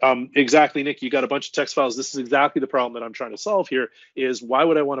 Yeah, exactly, Nick. You got a bunch of text files. This is exactly the problem that I'm trying to solve here is why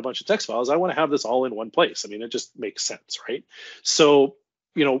would I want a bunch of text files? I want to have this all in one place. I mean, it just makes sense, right? So,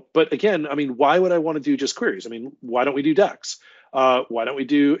 but again, I mean, why would I want to do just queries? I mean, why don't we do DAX? Why don't we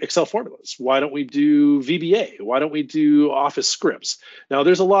do Excel formulas? Why don't we do VBA? Why don't we do Office scripts? Now,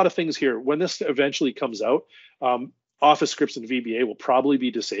 there's a lot of things here. When this eventually comes out, Office scripts and VBA will probably be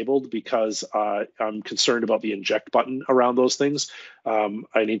disabled because I'm concerned about the inject button around those things.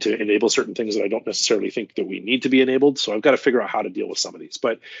 I need to enable certain things that I don't necessarily think that we need to be enabled. So I've got to figure out how to deal with some of these.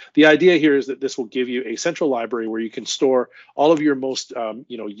 But the idea here is that this will give you a central library where you can store all of your most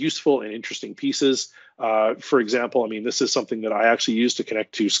useful and interesting pieces. For example, I mean, this is something that I actually use to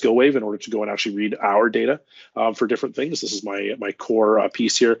connect to SkillWave in order to go and actually read our data for different things. This is my core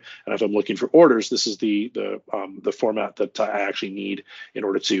piece here, and if I'm looking for orders, this is the format that I actually need in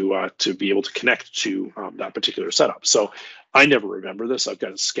order to be able to connect to that particular setup. So I never remember this. I've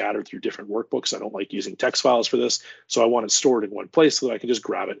got it scattered through different workbooks. I don't like using text files for this, so I want it stored in one place so that I can just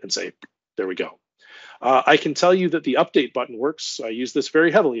grab it and say, there we go. I can tell you that the update button works. I use this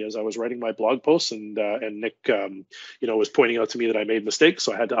very heavily as I was writing my blog posts, and Nick, was pointing out to me that I made mistakes,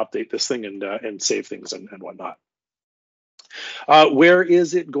 so I had to update this thing and save things and whatnot. Where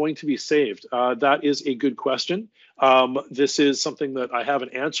is it going to be saved? That is a good question. This is something that I have an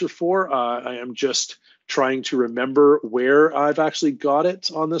answer for. I am just trying to remember where I've actually got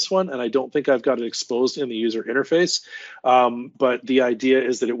it on this one, and I don't think I've got it exposed in the user interface. But the idea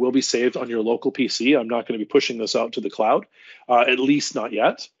is that it will be saved on your local PC. I'm not going to be pushing this out to the cloud, at least not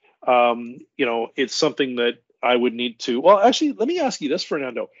yet. It's something that I would need to. Well, actually, let me ask you this,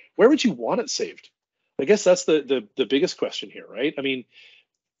 Fernando. Where would you want it saved? I guess that's the biggest question here, right? I mean,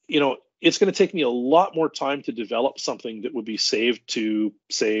 it's going to take me a lot more time to develop something that would be saved to,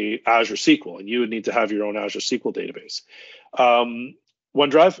 say, Azure SQL, and you would need to have your own Azure SQL database.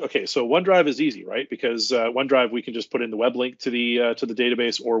 OneDrive, okay, so OneDrive is easy, right? Because OneDrive, we can just put in the web link to the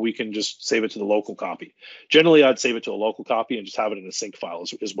database, or we can just save it to the local copy. Generally, I'd save it to a local copy and just have it in a sync file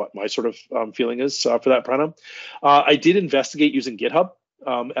is what my sort of feeling is for that, Prana. I did investigate using GitHub.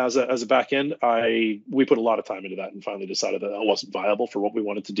 As a back end, we put a lot of time into that and finally decided that wasn't viable for what we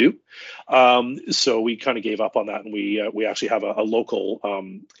wanted to do. So we kind of gave up on that, and we actually have a local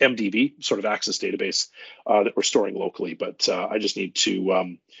MDB sort of access database that we're storing locally. But I just need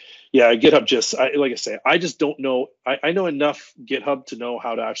to, GitHub just like I say, I just don't know. I know enough GitHub to know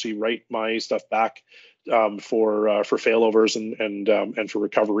how to actually write my stuff back for failovers and for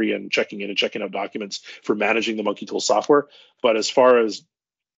recovery and checking in and checking out documents for managing the Monkey Tool software. But as far as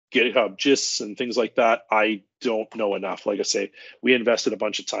GitHub gists and things like that, I don't know enough. Like I say, we invested a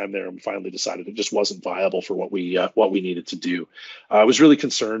bunch of time there and finally decided it just wasn't viable for what we needed to do. I was really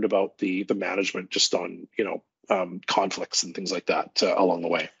concerned about the management just on conflicts and things like that along the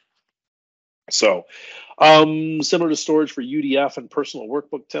way. So similar to storage for UDF and personal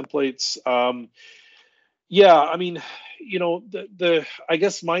workbook templates. I mean, I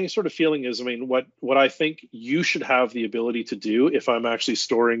guess my sort of feeling is, I mean, what I think you should have the ability to do if I'm actually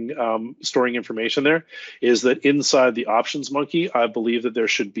storing information there is that inside the options monkey, I believe that there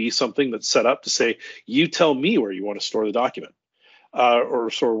should be something that's set up to say, you tell me where you want to store the document. Or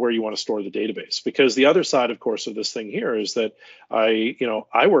sort of where you want to store the database. Because the other side, of course, of this thing here is that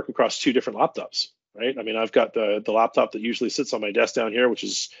I work across 2 different laptops, right? I mean, I've got the laptop that usually sits on my desk down here, which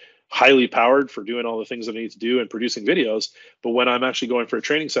is highly powered for doing all the things that I need to do and producing videos. But when I'm actually going for a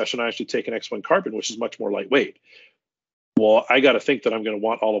training session, I actually take an X1 Carbon, which is much more lightweight. Well, I got to think that I'm going to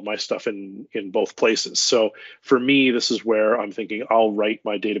want all of my stuff in both places. So for me, this is where I'm thinking I'll write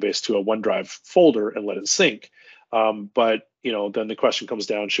my database to a OneDrive folder and let it sync. But then the question comes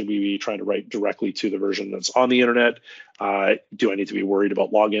down: should we be trying to write directly to the version that's on the internet? Do I need to be worried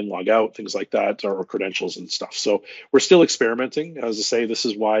about login, log out, things like that, or credentials and stuff? So we're still experimenting. As I say, this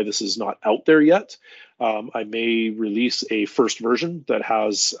is why this is not out there yet. I may release a first version that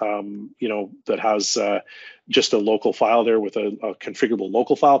has, just a local file there with a configurable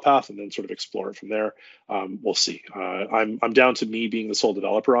local file path, and then sort of explore it from there. We'll see. I'm down to me being the sole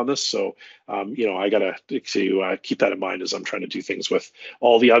developer on this, so I got to keep that in mind as I'm trying to do things with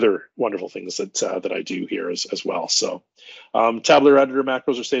all the other wonderful things that I do here as well. So tabular editor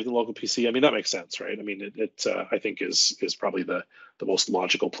macros are saved in local PC. I mean, that makes sense, right? I mean, it I think is probably the most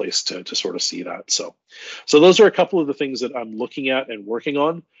logical place to sort of see that. So those are a couple of the things that I'm looking at and working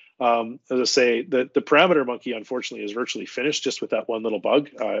on. As I say, the parameter monkey, unfortunately, is virtually finished just with that one little bug.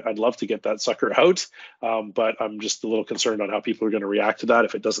 I'd love to get that sucker out, but I'm just a little concerned on how people are going to react to that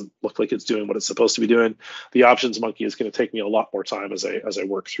if it doesn't look like it's doing what it's supposed to be doing. The options monkey is going to take me a lot more time as I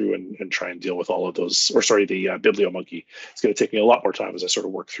work through and try and deal with all of those, or sorry, the biblio monkey. It's going to take me a lot more time as I sort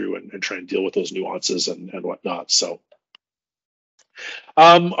of work through and try and deal with those nuances and whatnot. So,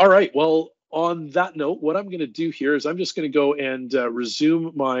 all right, well, on that note, what I'm going to do here is I'm just going to go and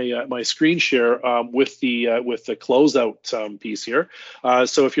resume my screen share with the closeout piece here.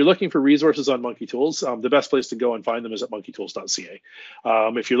 So if you're looking for resources on Monkey Tools, the best place to go and find them is at monkeytools.ca.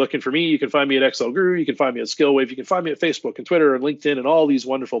 If you're looking for me, you can find me at Excel Guru, you can find me at Skillwave, you can find me at Facebook and Twitter and LinkedIn and all these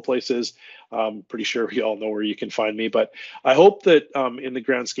wonderful places. Pretty sure we all know where you can find me, but I hope that in the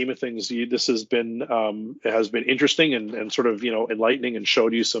grand scheme of things, this has been interesting and sort of enlightening and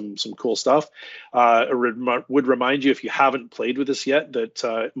showed you some cool stuff. I would remind you, if you haven't played with this yet,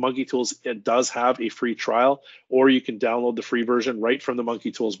 that Monkey Tools does have a free trial, or you can download the free version right from the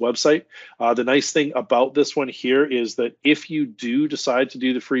Monkey Tools website. The nice thing about this one here is that if you do decide to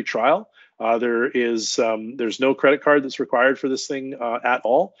do the free trial, there's no credit card that's required for this thing at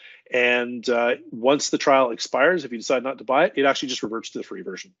all. And once the trial expires, if you decide not to buy it, it actually just reverts to the free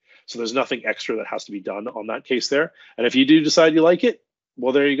version. So there's nothing extra that has to be done on that case there. And if you do decide you like it,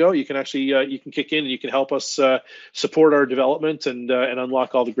 well, there you go. You can actually you can kick in and you can help us support our development and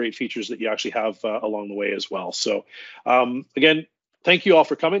unlock all the great features that you actually have along the way as well. So again, thank you all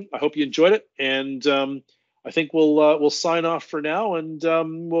for coming. I hope you enjoyed it, and I think we'll sign off for now, and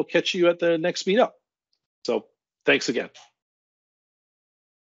we'll catch you at the next meetup. So thanks again.